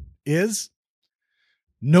proposition is,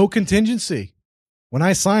 no contingency. When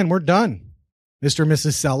I sign, we're done. Mr. and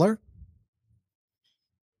Mrs. Seller.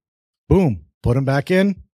 Boom. Put them back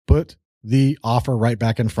in. Put the offer right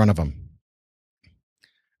back in front of them.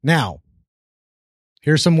 Now,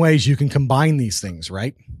 here's some ways you can combine these things,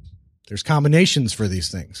 right? There's combinations for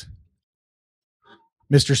these things.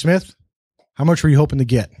 Mr. Smith, how much were you hoping to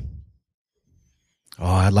get? Oh,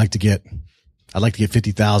 I'd like to get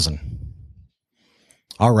 50,000.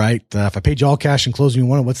 All right. If I paid you all cash and closing you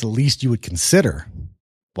one, what's the least you would consider?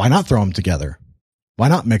 Why not throw them together? Why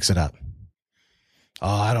not mix it up? Oh,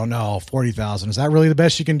 I don't know. 40,000. Is that really the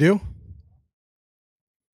best you can do?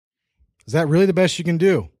 Is that really the best you can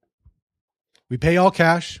do? We pay all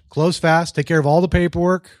cash, close fast, take care of all the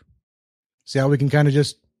paperwork. See how we can kind of you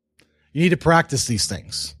need to practice these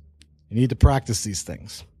things.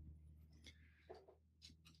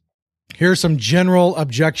 Here are some general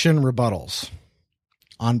objection rebuttals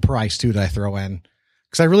on price too that I throw in,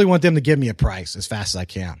 because I really want them to give me a price as fast as I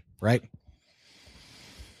can, right?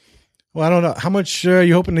 Well, I don't know. How much are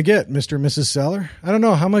you hoping to get, Mr. and Mrs. Seller? I don't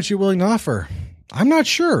know. How much you're willing to offer? I'm not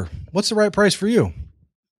sure. What's the right price for you?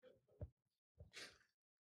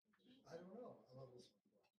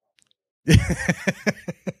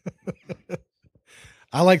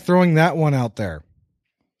 I like throwing that one out there.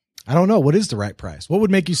 I don't know. What is the right price? What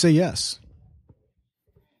would make you say yes?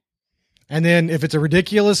 And then if it's a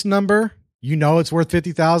ridiculous number, it's worth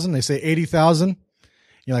 50,000. They say 80,000.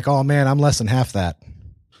 You're like, oh man, I'm less than half that.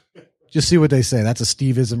 Just see what they say. That's a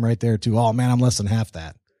Steveism right there too. Oh man, I'm less than half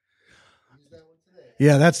that.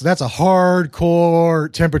 Yeah, that's a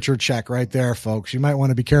hardcore temperature check right there, folks. You might want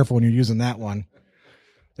to be careful when you're using that one.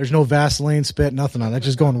 There's no Vaseline, spit, nothing on it. That's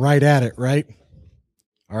just going right at it, right?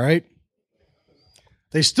 All right.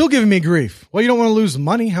 They still giving me grief. Well, you don't want to lose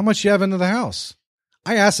money. How much you have into the house?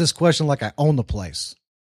 I ask this question like I own the place.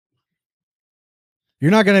 You're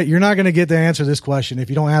not gonna get to answer this question if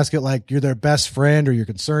you don't ask it like you're their best friend or you're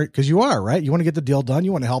concerned, because you are, right? You want to get the deal done.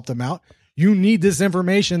 You want to help them out. You need this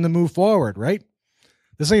information to move forward, right?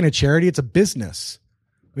 This ain't a charity. It's a business.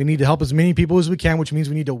 We need to help as many people as we can, which means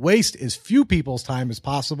we need to waste as few people's time as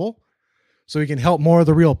possible so we can help more of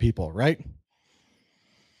the real people, right?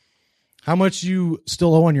 How much you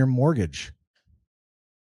still owe on your mortgage?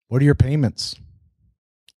 What are your payments?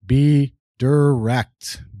 Be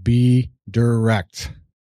direct. Be direct.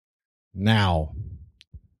 Now,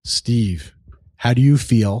 Steve, how do you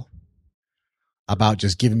feel about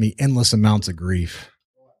just giving me endless amounts of grief?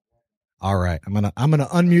 All right, I'm gonna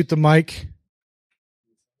unmute the mic.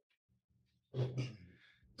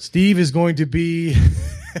 Steve is going to be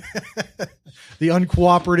the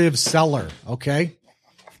uncooperative seller. Okay,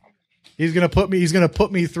 he's gonna put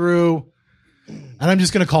me through, and I'm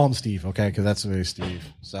just gonna call him Steve. Okay, because that's the way Steve.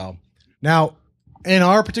 So now, in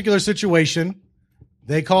our particular situation,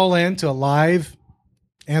 they call in to a live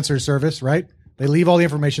answer service, right? They leave all the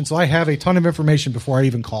information, so I have a ton of information before I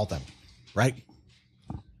even call them, right?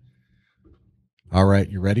 All right,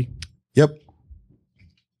 you ready? Yep.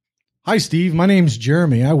 Hi, Steve. My name's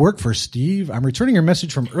Jeremy. I work for Steve. I'm returning your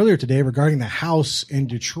message from earlier today regarding the house in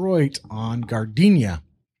Detroit on Gardenia.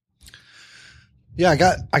 Yeah, I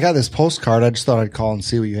got this postcard. I just thought I'd call and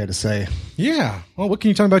see what you had to say. Yeah. Well, what can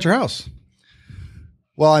you tell me about your house?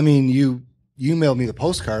 Well, I mean, you emailed me the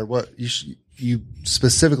postcard. What you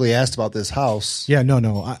specifically asked about this house? Yeah,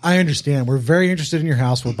 no. I understand. We're very interested in your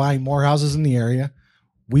house. We're buying more houses in the area.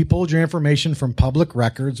 We pulled your information from public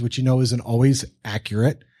records, which isn't always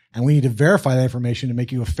accurate, and we need to verify that information to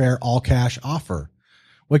make you a fair all-cash offer.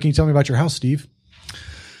 What can you tell me about your house, Steve?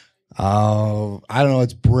 I don't know.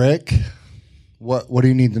 It's brick. What do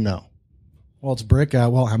you need to know? Well, it's brick.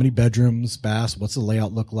 Well, how many bedrooms, baths? What's the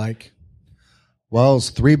layout look like? Well,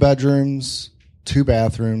 it's 3 bedrooms, 2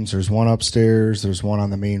 bathrooms. There's one upstairs. There's one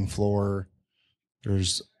on the main floor.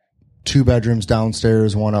 There's 2 bedrooms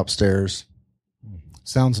downstairs, one upstairs.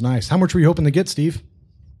 Sounds nice. How much were you hoping to get, Steve?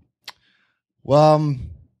 Well,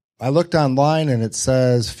 I looked online and it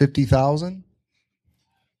says 50,000.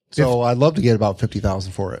 So I'd love to get about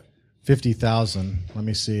 50,000 for it. 50,000. Let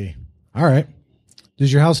me see. All right.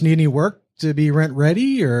 Does your house need any work to be rent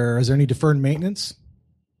ready, or is there any deferred maintenance?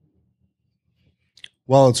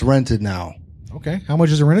 Well, it's rented now. Okay. How much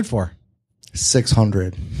is it rented for?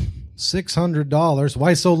 $600. $600.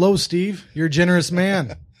 Why so low, Steve? You're a generous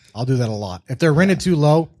man. I'll do that a lot. If they're rented too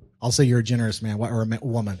low, I'll say you're a generous man or a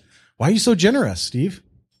woman. Why are you so generous, Steve?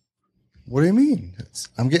 What do you mean?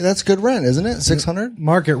 That's good rent, isn't it? $600.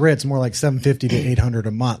 Market rate's more like $750 to $800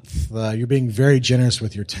 a month. You're being very generous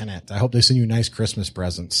with your tenant. I hope they send you nice Christmas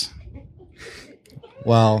presents.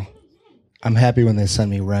 Well, I'm happy when they send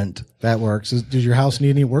me rent. That works. Does your house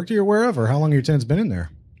need any work that you're aware of, or how long have your tenants been in there?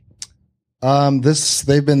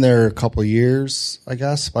 They've been there a couple of years, I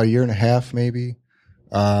guess, about a year and a half, maybe.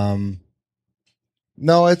 No,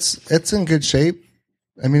 it's in good shape.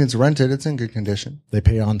 I mean, it's rented. It's in good condition. They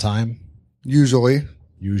pay on time? Usually.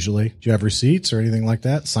 Do you have receipts or anything like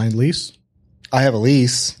that? Signed lease? I have a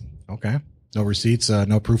lease. Okay. No receipts,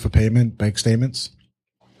 no proof of payment, bank statements?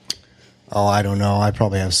 Oh, I don't know. I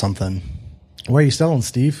probably have something. What are you selling,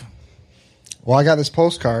 Steve? Well, I got this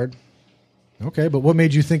postcard. Okay, but what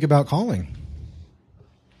made you think about calling?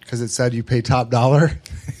 Because it said you pay top dollar.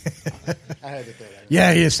 I had to pay that.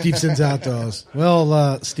 Yeah, Steve sends out those.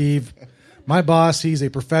 Well, Steve, my boss, he's a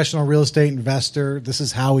professional real estate investor. This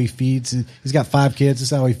is how he feeds. He's got 5 kids.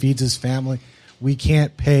 This is how he feeds his family. We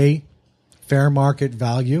can't pay fair market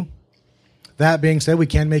value. That being said, we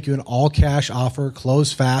can make you an all-cash offer,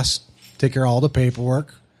 close fast, take care of all the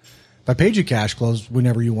paperwork. If I paid you cash, close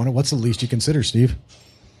whenever you want it, what's the least you consider, Steve?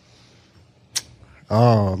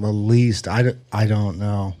 Oh, the least. I don't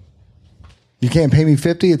know. You can't pay me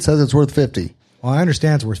 50? It says it's worth 50. Well, I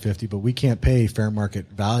understand it's worth 50, but we can't pay fair market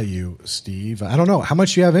value, Steve. I don't know. How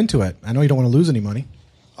much do you have into it? I know you don't want to lose any money.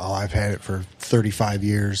 Oh, I've had it for 35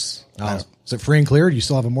 years. Oh, is it free and clear, or do you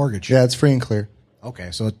still have a mortgage? Yeah, it's free and clear. Okay,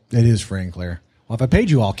 so it is free and clear. Well, if I paid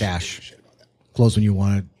you all cash, close when you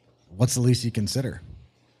wanted, what's the least you consider?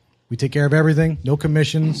 We take care of everything. No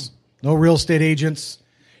commissions, no real estate agents.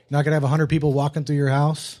 You're not going to have 100 people walking through your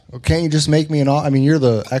house. Well, can't you just make me an offer? I mean, you're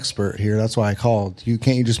the expert here. That's why I called.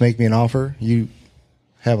 Can't you just make me an offer? You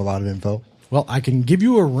have a lot of info. Well, I can give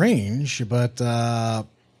you a range, but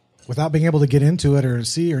without being able to get into it or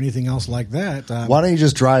see or anything else like that. Why don't you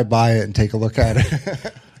just drive by it and take a look at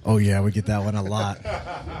it? Oh, yeah, we get that one a lot.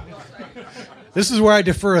 This is where I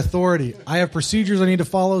defer authority. I have procedures I need to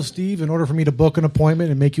follow, Steve. In order for me to book an appointment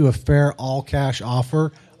and make you a fair all-cash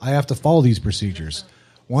offer, I have to follow these procedures.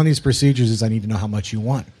 One of these procedures is I need to know how much you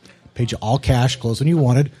want. Paid you all cash, close when you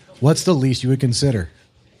wanted. What's the least you would consider?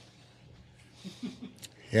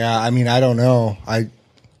 Yeah, I mean, I don't know. I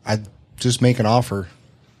just make an offer.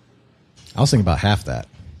 I was thinking about half that.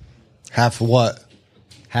 Half what?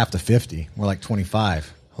 Half to 50. More like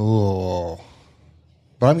 25. Oh.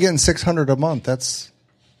 But I'm getting $600 a month. That's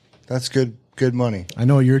good money. I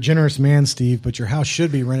know you're a generous man, Steve, but your house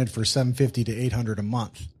should be rented for $750 to $800 a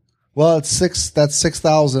month. Well, that's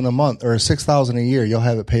 $6,000 a month or $6,000 a year. You'll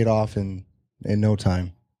have it paid off in no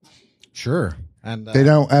time. Sure. And they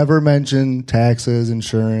don't ever mention taxes,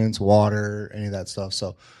 insurance, water, any of that stuff.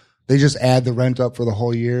 So they just add the rent up for the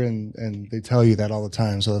whole year, and they tell you that all the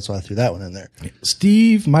time. So that's why I threw that one in there.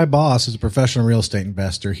 Steve, my boss, is a professional real estate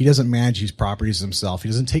investor. He doesn't manage these properties himself. He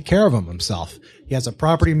doesn't take care of them himself. He has a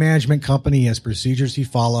property management company. He has procedures he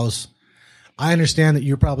follows. I understand that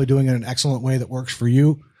you're probably doing it in an excellent way that works for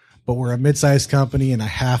you, but we're a mid-sized company, and I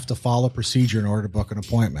have to follow procedure in order to book an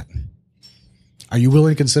appointment. Are you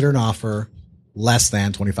willing to consider an offer less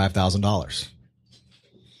than $25,000?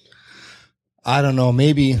 I don't know.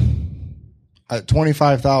 Maybe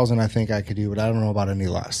 $25,000 I think I could do, but I don't know about any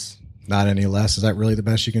less. Not any less. Is that really the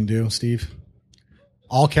best you can do, Steve?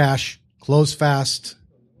 All cash, close fast,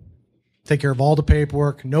 take care of all the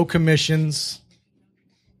paperwork, no commissions.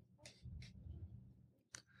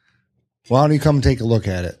 Why don't you come take a look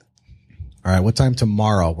at it? All right. What time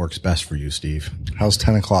tomorrow works best for you, Steve? How's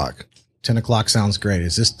 10 o'clock? 10 o'clock sounds great.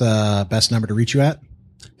 Is this the best number to reach you at?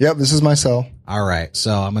 Yep, this is my cell. All right.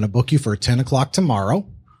 So I'm going to book you for 10 o'clock tomorrow.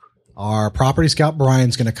 Our property scout,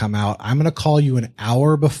 Brian's going to come out. I'm going to call you an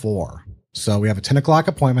hour before. So we have a 10 o'clock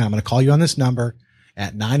appointment. I'm going to call you on this number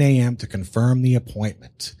at 9 a.m. to confirm the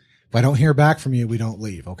appointment. If I don't hear back from you, we don't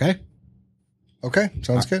leave. Okay? Okay.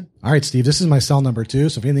 Sounds good. All right, Steve. This is my cell number too.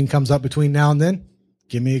 So if anything comes up between now and then,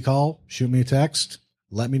 give me a call, shoot me a text,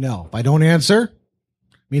 let me know. If I don't answer, it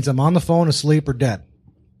means I'm on the phone, asleep, or dead.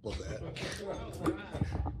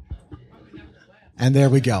 And there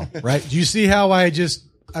we go, right? Do you see how I just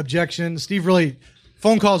objection? Steve, really,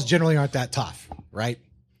 phone calls generally aren't that tough, right?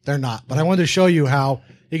 They're not. But I wanted to show you how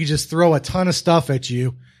he can just throw a ton of stuff at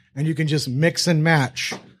you, and you can just mix and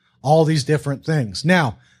match all these different things.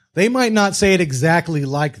 Now, they might not say it exactly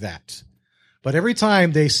like that, but every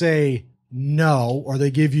time they say no, or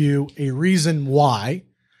they give you a reason why,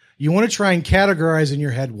 you want to try and categorize in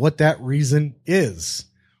your head what that reason is.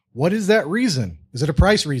 What is that reason? Is it a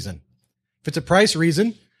price reason? If it's a price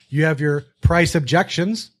reason, you have your price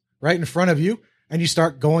objections right in front of you, and you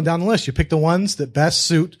start going down the list. You pick the ones that best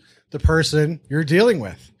suit the person you're dealing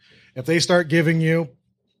with. If they start giving you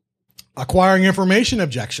acquiring information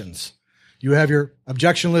objections, you have your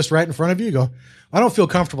objection list right in front of you. You go, I don't feel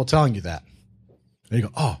comfortable telling you that. And you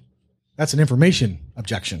go, oh, that's an information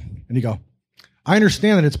objection. And you go, I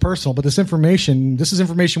understand that it's personal, but this is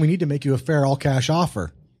information we need to make you a fair all cash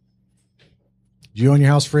offer. Do you own your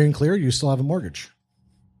house free and clear? You still have a mortgage.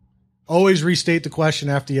 Always restate the question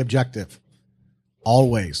after the objective.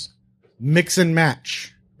 Always. Mix and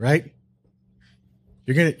match, right?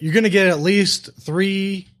 You're gonna get at least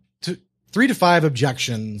three to five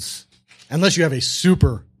objections, unless you have a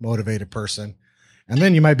super motivated person. And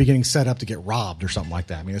then you might be getting set up to get robbed or something like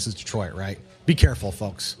that. I mean, this is Detroit, right? Be careful,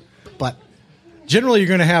 folks. But generally, you're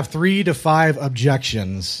going to have 3 to 5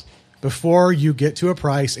 objections before you get to a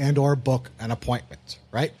price and or book an appointment,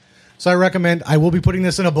 right? So I will be putting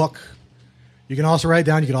this in a book. You can also write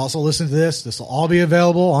down. You can also listen to this. This will all be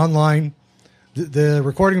available online. The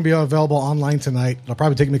recording will be available online tonight. It'll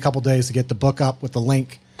probably take me a couple days to get the book up with the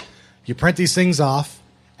link. You print these things off,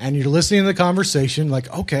 and you're listening to the conversation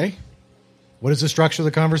like, okay, what is the structure of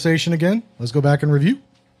the conversation again? Let's go back and review.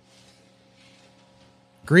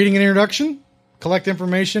 Greeting and introduction, collect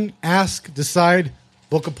information, ask, decide,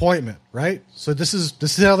 book appointment, right? So this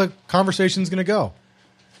is how the conversation is going to go.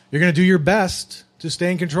 You're going to do your best to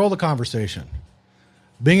stay in control of the conversation.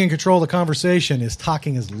 Being in control of the conversation is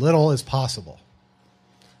talking as little as possible.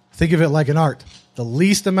 Think of it like an art. The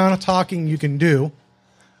least amount of talking you can do,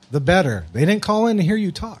 the better. They didn't call in to hear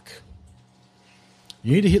you talk.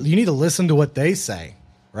 You need to listen to what they say,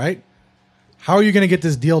 right? How are you going to get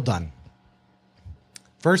this deal done?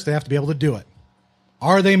 First, they have to be able to do it.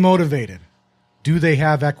 Are they motivated? Do they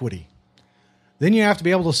have equity? Then you have to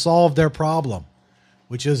be able to solve their problem,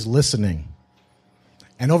 which is listening.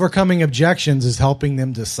 And overcoming objections is helping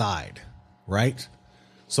them decide, right?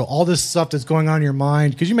 So all this stuff that's going on in your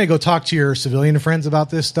mind, because you may go talk to your civilian friends about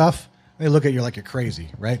this stuff. They look at you like you're crazy,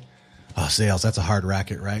 right? Oh, sales, that's a hard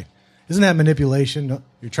racket, right? Isn't that manipulation? No,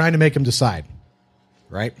 you're trying to make them decide,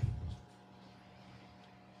 right?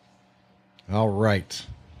 All right.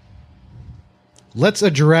 Let's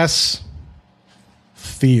address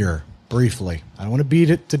fear briefly. I don't want to beat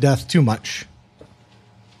it to death too much.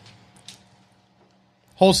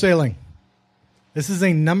 Wholesaling. This is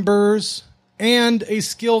a numbers and a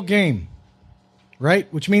skill game,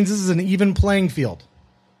 right? Which means this is an even playing field.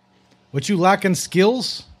 What you lack in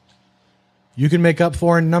skills, you can make up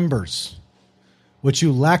for in numbers. What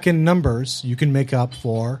you lack in numbers, you can make up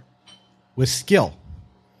for with skill.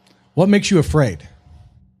 What makes you afraid?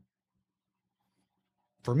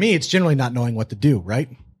 For me, it's generally not knowing what to do, right?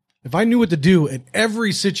 If I knew what to do in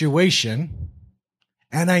every situation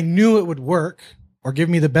and I knew it would work or give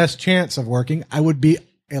me the best chance of working, I would be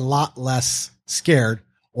a lot less scared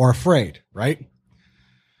or afraid, right?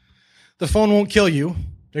 The phone won't kill you.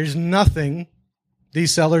 There's nothing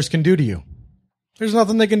these sellers can do to you. There's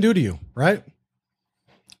nothing they can do to you, right?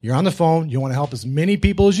 You're on the phone. You want to help as many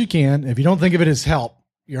people as you can. If you don't think of it as help,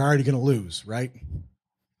 you're already going to lose, right?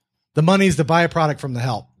 The money's to buy a product from the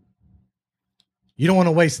help. You don't want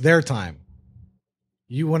to waste their time.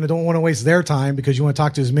 Don't want to waste their time because you want to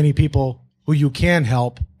talk to as many people who you can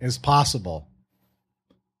help as possible.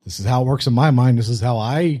 This is how it works in my mind. This is how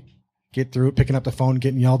I get through it, picking up the phone,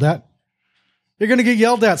 getting yelled at. You're going to get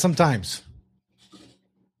yelled at sometimes.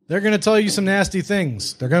 They're going to tell you some nasty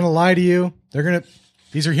things. They're going to lie to you.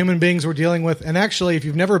 These are human beings we're dealing with. And actually, if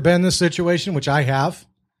you've never been in this situation, which I have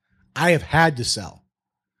had to sell.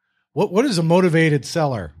 What is a motivated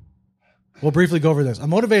seller? We'll briefly go over this. A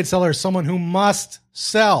motivated seller is someone who must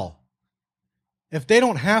sell. If they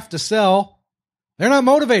don't have to sell, they're not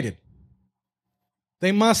motivated.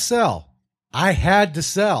 They must sell. I had to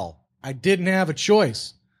sell. I didn't have a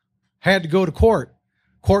choice. Had to go to court.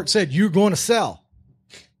 Court said, you're going to sell.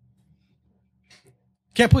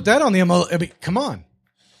 Can't put that on the MO. I mean, come on.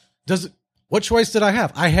 What choice did I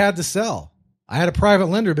have? I had to sell. I had a private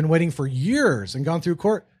lender, been waiting for years and gone through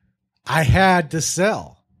court. I had to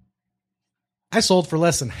sell. I sold for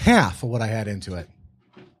less than half of what I had into it.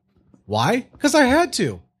 Why? Because I had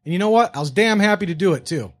to. And you know what? I was damn happy to do it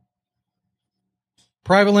too.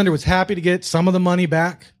 Private lender was happy to get some of the money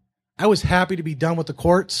back. I was happy to be done with the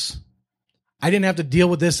courts. I didn't have to deal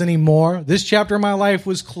with this anymore. This chapter of my life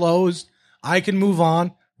was closed. I can move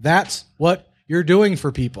on. That's what you're doing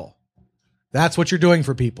for people. That's what you're doing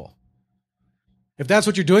for people. If that's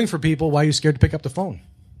what you're doing for people, why are you scared to pick up the phone?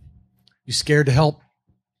 You scared to help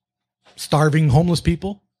starving homeless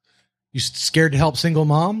people? You scared to help single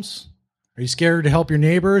moms? Are you scared to help your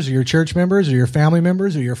neighbors or your church members or your family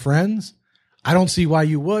members or your friends? I don't see why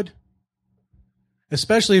you would,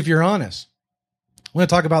 especially if you're honest. I want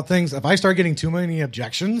to talk about things. If I start getting too many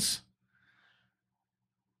objections,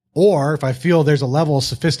 or if I feel there's a level of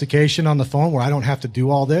sophistication on the phone where I don't have to do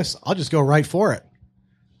all this, I'll just go right for it.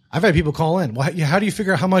 I've had people call in. Well, how do you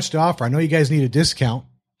figure out how much to offer? I know you guys need a discount.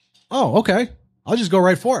 Oh, okay. I'll just go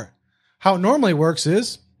right for it. How it normally works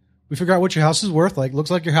is we figure out what your house is worth. Like,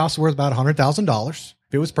 looks like your house is worth about $100,000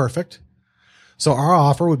 if it was perfect. So our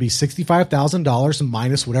offer would be $65,000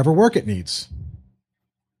 minus whatever work it needs.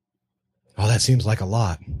 Oh, that seems like a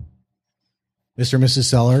lot. Mr. and Mrs.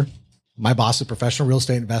 Seller, my boss is a professional real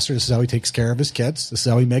estate investor. This is how he takes care of his kids. This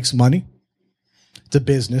is how he makes money. It's a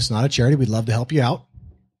business, not a charity. We'd love to help you out.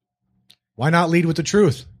 Why not lead with the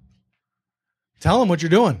truth? Tell them what you're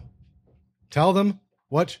doing. Tell them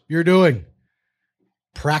what you're doing.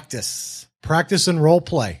 Practice and role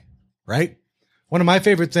play, right? One of my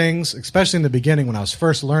favorite things, especially in the beginning when I was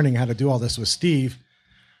first learning how to do all this with Steve,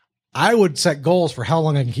 I would set goals for how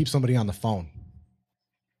long I can keep somebody on the phone.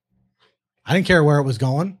 I didn't care where it was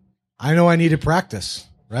going. I know I needed practice,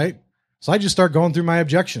 right? So I just start going through my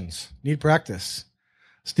objections. Need practice.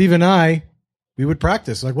 Steve and I, we would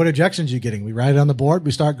practice. Like, what objections are you getting? We write it on the board.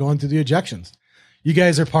 We start going through the objections. You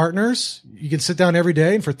guys are partners. You can sit down every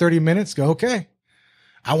day and for 30 minutes go, okay,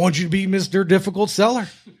 I want you to be Mr. Difficult Seller.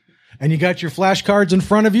 And you got your flashcards in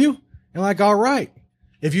front of you. You're like, all right,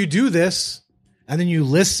 if you do this and then you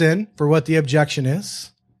listen for what the objection is,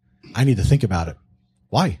 I need to think about it.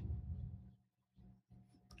 Why?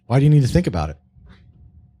 Why do you need to think about it?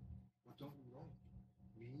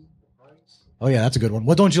 Oh, yeah, that's a good one.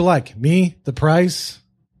 What don't you like? Me, the price?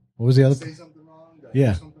 What was the other? Say something wrong.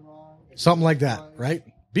 Yeah. Something wrong. Something like that, right?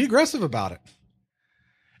 Be aggressive about it.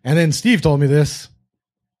 And then Steve told me this.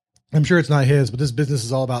 I'm sure it's not his, but this business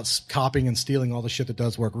is all about copying and stealing all the shit that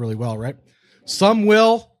does work really well, right? Some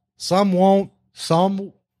will, some won't,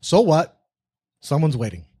 some, so what? Someone's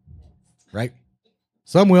waiting, right?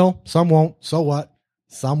 Some will, some won't, so what?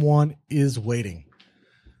 Someone is waiting.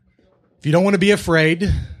 If you don't want to be afraid,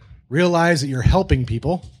 realize that you're helping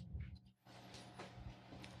people.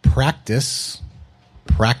 Practice,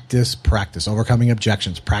 overcoming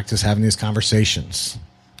objections. Practice having these conversations.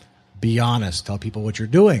 Be honest. Tell people what you're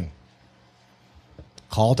doing.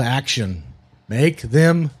 Call to action. Make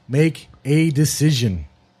them make a decision.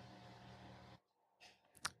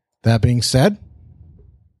 That being said,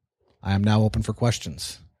 I am now open for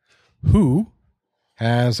questions. Who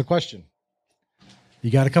has a question?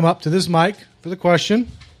 You got to come up to this mic for the question.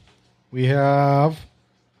 We have,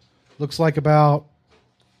 looks like about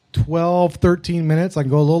 12, 13 minutes. I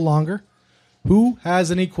can go a little longer. Who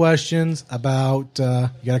has any questions about, you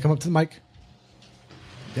got to come up to the mic.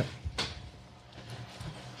 Yep.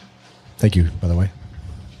 Thank you, by the way.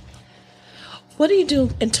 What do you do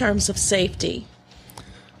in terms of safety?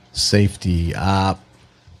 Safety.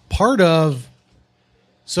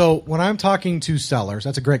 So when I'm talking to sellers,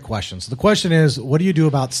 that's a great question. So the question is, what do you do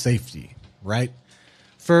about safety, right?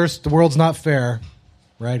 First, the world's not fair,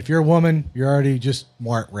 right? If you're a woman, you're already just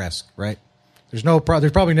more at risk, right? There's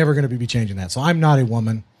probably never going to be changing that. So I'm not a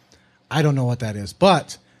woman. I don't know what that is.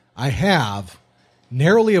 But I have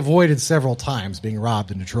narrowly avoided several times being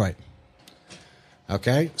robbed in Detroit.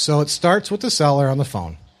 Okay? So it starts with the seller on the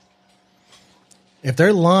phone. If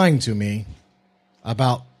they're lying to me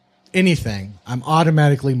about anything, I'm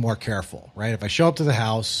automatically more careful, right? If I show up to the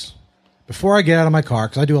house, before I get out of my car,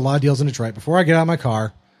 because I do a lot of deals in Detroit, before I get out of my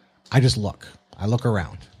car, I just look. I look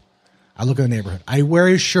around. I look at the neighborhood. I wear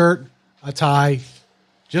a shirt, a tie,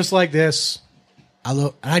 just like this. I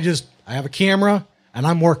look, and I have a camera, and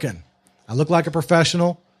I'm working. I look like a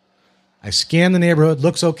professional. I scan the neighborhood,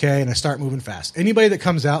 looks okay, and I start moving fast. Anybody that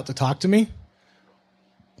comes out to talk to me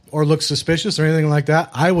or looks suspicious or anything like that,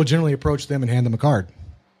 I will generally approach them and hand them a card.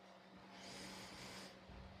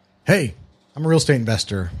 Hey, I'm a real estate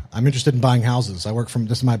investor. I'm interested in buying houses.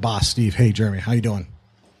 This is my boss, Steve. Hey, Jeremy, how you doing?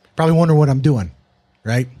 Probably wondering what I'm doing,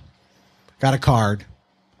 right? Got a card.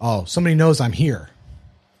 Oh, somebody knows I'm here.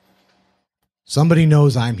 Somebody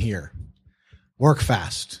knows I'm here. Work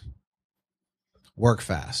fast. Work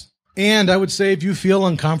fast. And I would say if you feel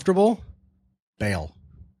uncomfortable, bail.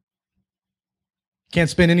 Can't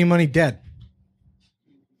spend any money dead.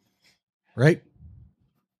 Right?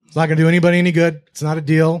 It's not going to do anybody any good. It's not a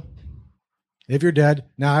deal. If you're dead.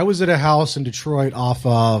 Now, I was at a house in Detroit off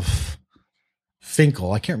of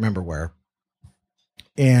Finkel. I can't remember where.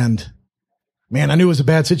 And man, I knew it was a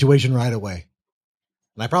bad situation right away.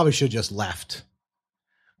 And I probably should have just left.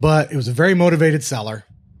 But it was a very motivated seller.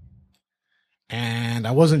 And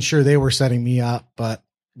I wasn't sure they were setting me up, but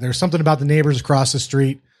there's something about the neighbors across the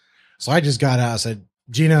street. So I just got out. I said,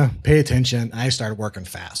 Gina, pay attention. I started working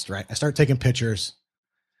fast, right? I start taking pictures.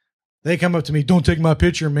 They come up to me, don't take my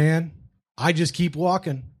picture, man. I just keep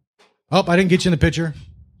walking. Oh, I didn't get you in the picture.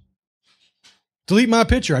 Delete my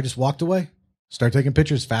picture. I just walked away. Start taking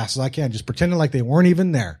pictures as fast as I can, just pretending like they weren't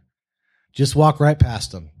even there. Just walk right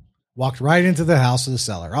past them. Walked right into the house of the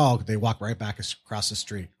seller. Oh, they walked right back across the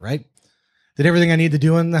street, right? Did everything I need to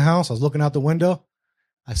do in the house. I was looking out the window.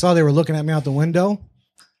 I saw they were looking at me out the window.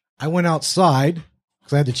 I went outside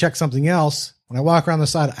because I had to check something else. When I walked around the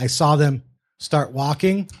side, I saw them start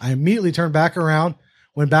walking. I immediately turned back around,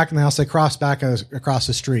 went back in the house. They crossed back across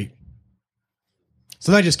the street.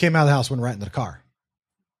 So then I just came out of the house, went right into the car,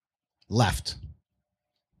 left.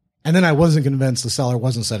 And then I wasn't convinced the seller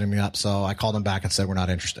wasn't setting me up. So I called him back and said, we're not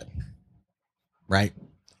interested. Right.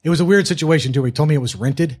 It was a weird situation too. He told me it was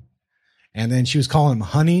rented. And then she was calling him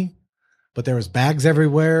honey, but there was bags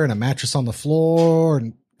everywhere and a mattress on the floor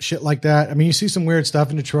and shit like that. I mean, you see some weird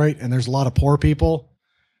stuff in Detroit and there's a lot of poor people,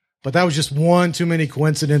 but that was just one too many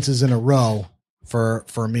coincidences in a row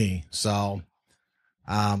for me. So,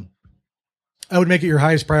 I would make it your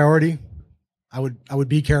highest priority. I would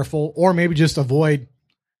be careful, or maybe just avoid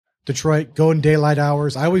Detroit, go in daylight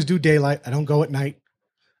hours. I always do daylight. I don't go at night.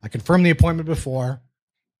 I confirm the appointment before.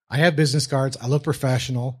 I have business cards. I look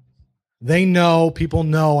professional. They know, people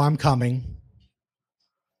know I'm coming.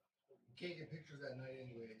 You can't get pictures at night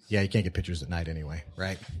anyways. Yeah, you can't get pictures at night anyway,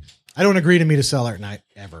 right? I don't agree to meet a seller at night,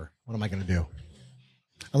 ever. What am I going to do?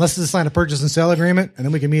 Unless it's a sign a purchase and sale agreement, and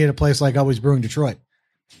then we can meet at a place like Always Brewing Detroit.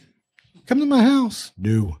 Come to my house.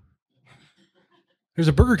 No. There's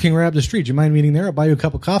a Burger King right up the street. Do you mind meeting there? I'll buy you a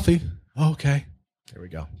cup of coffee. Oh, okay. There we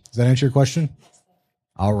go. Does that answer your question?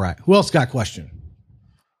 All right. Who else got a question?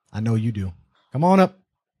 I know you do. Come on up.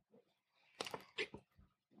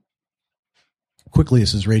 Quickly,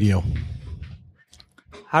 this is radio.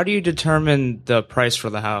 How do you determine the price for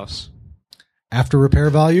the house? After repair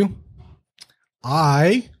value,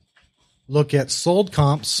 I look at sold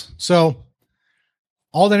comps. So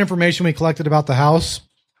all that information we collected about the house.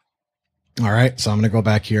 All right. So I'm going to go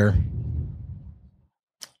back here.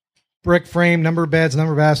 Brick frame, number of beds,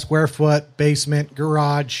 number of baths, square foot, basement,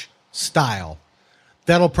 garage, style.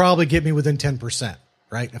 That'll probably get me within 10%,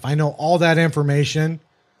 right? If I know all that information,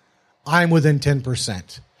 I'm within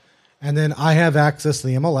 10%. And then I have access to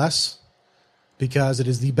the MLS because it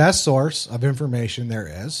is the best source of information there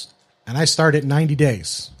is. And I start at 90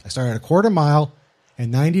 days. I start at a quarter mile in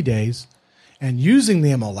 90 days. And using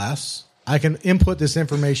the MLS, I can input this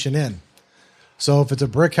information in. So if it's a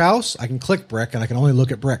brick house, I can click brick and I can only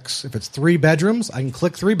look at bricks. If it's 3 bedrooms, I can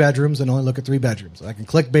click 3 bedrooms and only look at 3 bedrooms. I can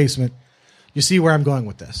click basement. You see where I'm going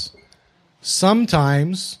with this.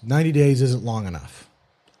 Sometimes 90 days isn't long enough.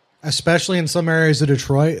 Especially in some areas of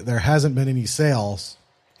Detroit, there hasn't been any sales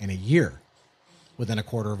in a year within a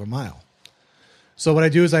quarter of a mile. So what I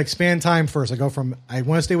do is I expand time first. I want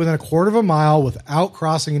to stay within a quarter of a mile without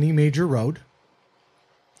crossing any major road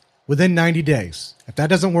within 90 days. If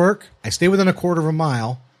that doesn't work, I stay within a quarter of a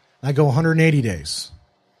mile and I go 180 days.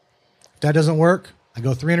 If that doesn't work, I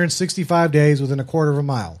go 365 days within a quarter of a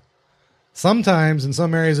mile. Sometimes in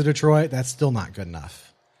some areas of Detroit, that's still not good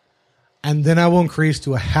enough. And then I will increase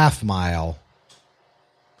to a half mile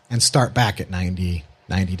and start back at 90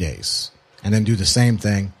 days. And then do the same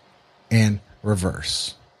thing in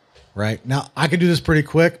reverse. Right? Now, I can do this pretty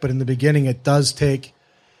quick, but in the beginning, it does take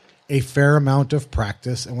a fair amount of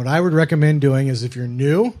practice. And what I would recommend doing is if you're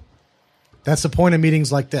new, that's the point of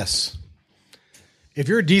meetings like this. If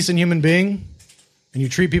you're a decent human being and you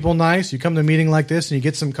treat people nice, you come to a meeting like this and you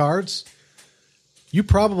get some cards, you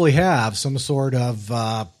probably have some sort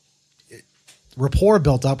of rapport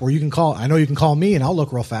built up where you can call. I know you can call me and I'll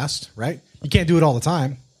look real fast, right? You can't do it all the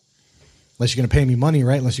time unless you're going to pay me money,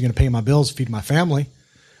 right? Unless you're going to pay my bills, feed my family.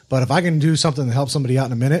 But if I can do something to help somebody out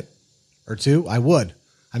in a minute or two, I would.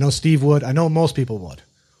 I know Steve would. I know most people would.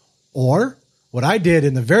 Or what I did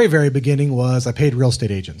in the very, very beginning was I paid real estate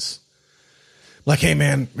agents. Like, hey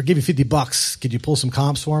man, I'll give you $50. Could you pull some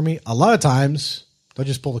comps for me? A lot of times they'll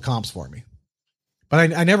just pull the comps for me.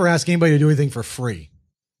 But I never ask anybody to do anything for free.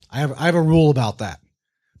 I have a rule about that.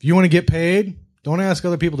 If you want to get paid, don't ask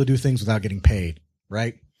other people to do things without getting paid,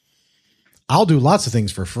 right? I'll do lots of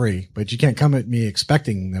things for free, but you can't come at me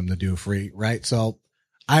expecting them to do free, right? So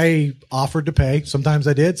I offered to pay. Sometimes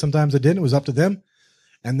I did, sometimes I didn't. It was up to them.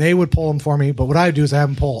 And they would pull them for me. But what I do is I have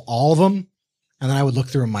them pull all of them and then I would look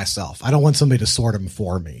through them myself. I don't want somebody to sort them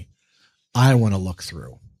for me. I want to look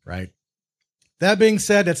through, right? That being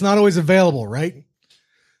said, it's not always available, right?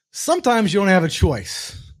 Sometimes you don't have a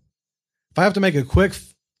choice. If I have to make a quick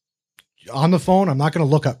on the phone, I'm not going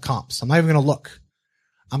to look up comps. I'm not even going to look.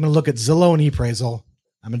 I'm going to look at Zillow and ePraisal.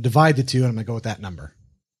 I'm going to divide the two, and I'm going to go with that number.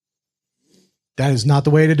 That is not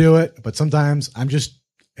the way to do it, but sometimes I'm just,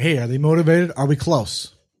 hey, are they motivated? Are we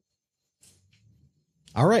close?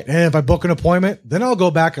 All right. And if I book an appointment, then I'll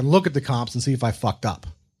go back and look at the comps and see if I fucked up.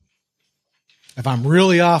 If I'm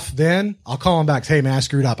really off, then I'll call them back. Hey, man, I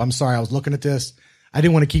screwed up. I'm sorry. I was looking at this. I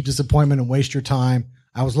didn't want to keep this appointment and waste your time.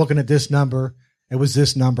 I was looking at this number. It was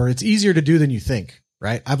this number. It's easier to do than you think,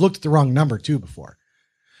 right? I've looked at the wrong number too before.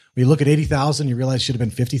 When you look at 80,000, you realize it should have been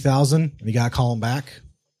 50,000 and you got to call them back.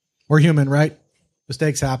 We're human, right?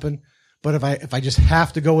 Mistakes happen. But if I just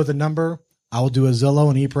have to go with a number, I will do a Zillow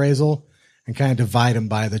and ePraisal and kind of divide them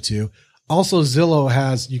by the two. Also,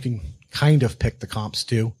 Zillow you can kind of pick the comps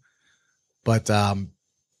too, but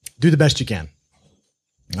do the best you can.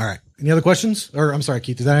 All right. Any other questions? Or I'm sorry,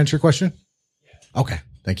 Keith, did that answer your question? Yeah. Okay.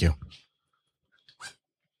 Thank you.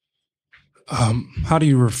 How do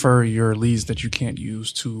you refer your leads that you can't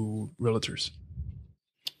use to realtors?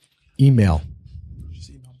 Email.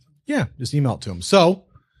 Yeah, just email it to them. So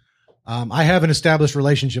I have an established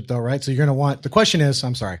relationship though, right? So you're going to want, the question is,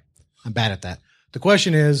 I'm sorry, I'm bad at that. The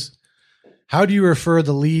question is, how do you refer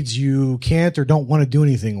the leads you can't or don't want to do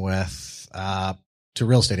anything with to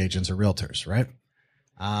real estate agents or realtors, right?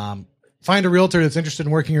 Find a realtor that's interested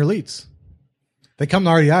in working your leads. They come to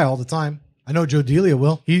RDI all the time. I know Joe Delia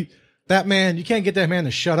will. That man, you can't get that man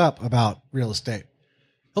to shut up about real estate.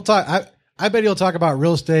 He'll talk. I bet he'll talk about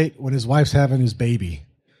real estate when his wife's having his baby.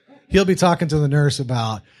 He'll be talking to the nurse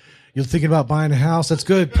about, you're thinking about buying a house. That's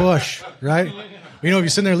good. Push, right? You know, if you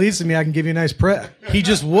send their leads to me, I can give you a nice he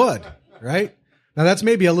just would, right? Now that's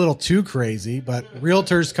maybe a little too crazy, but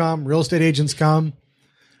realtors come, real estate agents come.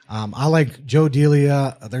 I like Joe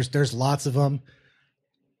Delia. There's lots of them.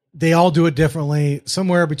 They all do it differently,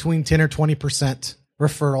 somewhere between 10 or 20%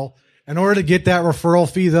 referral. In order to get that referral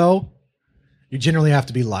fee, though, you generally have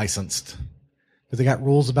to be licensed because they got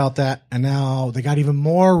rules about that. And now they got even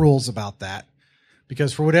more rules about that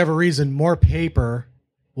because for whatever reason, more paper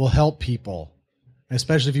will help people,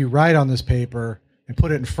 especially if you write on this paper and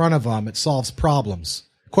put it in front of them. It solves problems.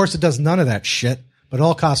 Of course, it does none of that shit, but it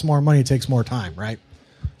all costs more money. It takes more time, right?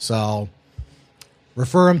 So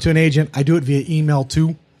refer them to an agent. I do it via email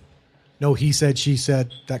too. No, he said, she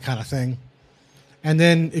said, that kind of thing. And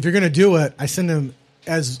then if you're going to do it, I send them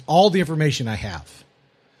as all the information I have.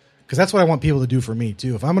 Because that's what I want people to do for me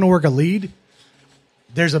too. If I'm going to work a lead,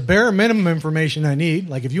 there's a bare minimum information I need.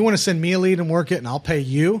 Like if you want to send me a lead and work it and I'll pay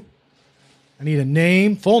you, I need a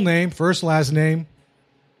name, full name, first, last name,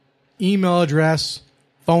 email address,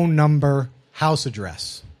 phone number, house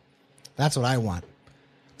address. That's what I want.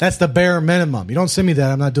 That's the bare minimum. You don't send me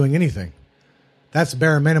that, I'm not doing anything. That's the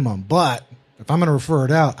bare minimum. But if I'm going to refer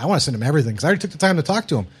it out, I want to send them everything because I already took the time to talk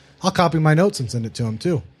to them. I'll copy my notes and send it to them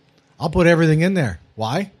too. I'll put everything in there.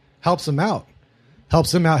 Why? Helps them out.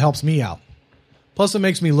 Helps them out, helps me out. Plus, it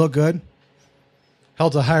makes me look good.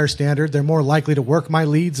 Held to a higher standard. They're more likely to work my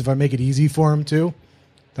leads if I make it easy for them too.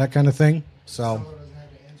 That kind of thing. So,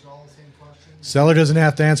 seller doesn't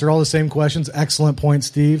have to answer all the same questions. Excellent point,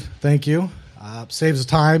 Steve. Thank you. Saves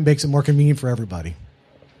time, makes it more convenient for everybody.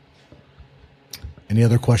 Any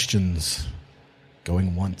other questions?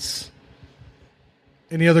 Going once.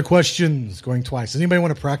 Any other questions? Going twice. Does anybody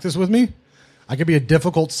want to practice with me? I could be a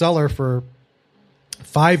difficult seller for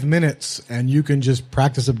 5 minutes and you can just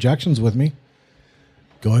practice objections with me.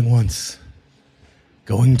 Going once.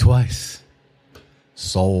 Going twice.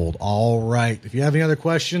 Sold. All right. If you have any other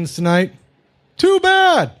questions tonight, too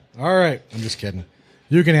bad. All right. I'm just kidding.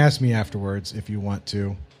 You can ask me afterwards if you want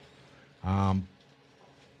to.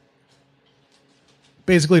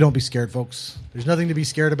 Basically, don't be scared, folks. There's nothing to be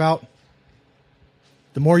scared about.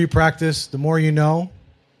 The more you practice, the more you know.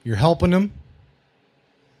 You're helping them.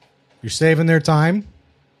 You're saving their time.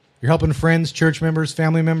 You're helping friends, church members,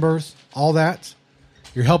 family members, all that.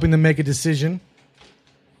 You're helping them make a decision.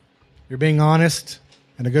 You're being honest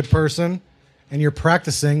and a good person. And you're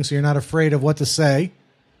practicing so you're not afraid of what to say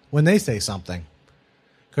when they say something.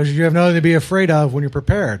 Because you have nothing to be afraid of when you're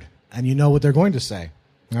prepared and you know what they're going to say.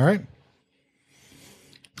 All right?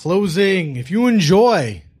 Closing. If you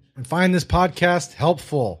enjoy and find this podcast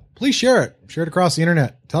helpful, please share it. Share it across the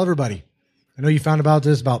internet. Tell everybody. I know you found about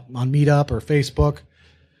this on Meetup or Facebook.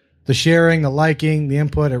 The sharing, the liking, the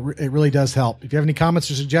input, it really does help. If you have any comments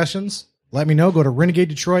or suggestions, let me know. Go to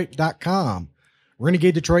renegadedetroit.com.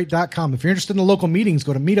 renegadedetroit.com. If you're interested in the local meetings,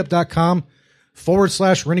 go to meetup.com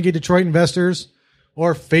Facebook.com/Renegade Detroit Investors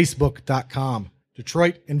or Facebook.com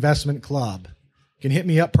Detroit Investment Club. You can hit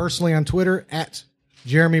me up personally on Twitter at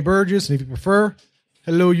Jeremy Burgess. And if you prefer,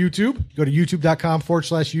 hello, YouTube. Go to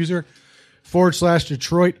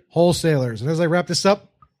youtube.com/user/Detroit Wholesalers. And as I wrap this up,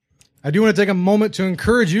 I do want to take a moment to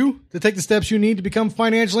encourage you to take the steps you need to become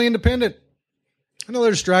financially independent. I know there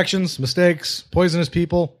are distractions, mistakes, poisonous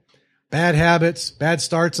people, bad habits, bad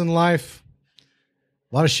starts in life,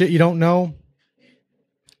 a lot of shit you don't know,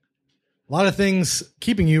 a lot of things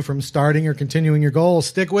keeping you from starting or continuing your goals.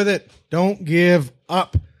 Stick with it. Don't give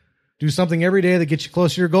up. Do something every day that gets you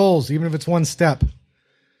closer to your goals, even if it's one step.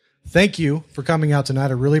 Thank you for coming out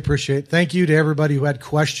tonight. I really appreciate it. Thank you to everybody who had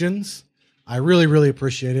questions. I really, really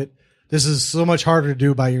appreciate it. This is so much harder to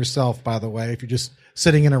do by yourself, by the way, if you're just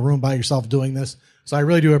sitting in a room by yourself doing this. So I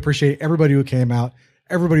really do appreciate everybody who came out,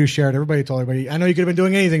 everybody who shared, everybody who told everybody. I know you could have been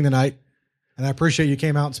doing anything tonight, and I appreciate you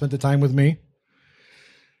came out and spent the time with me.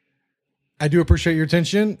 I do appreciate your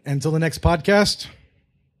attention. Until the next podcast,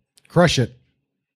 crush it.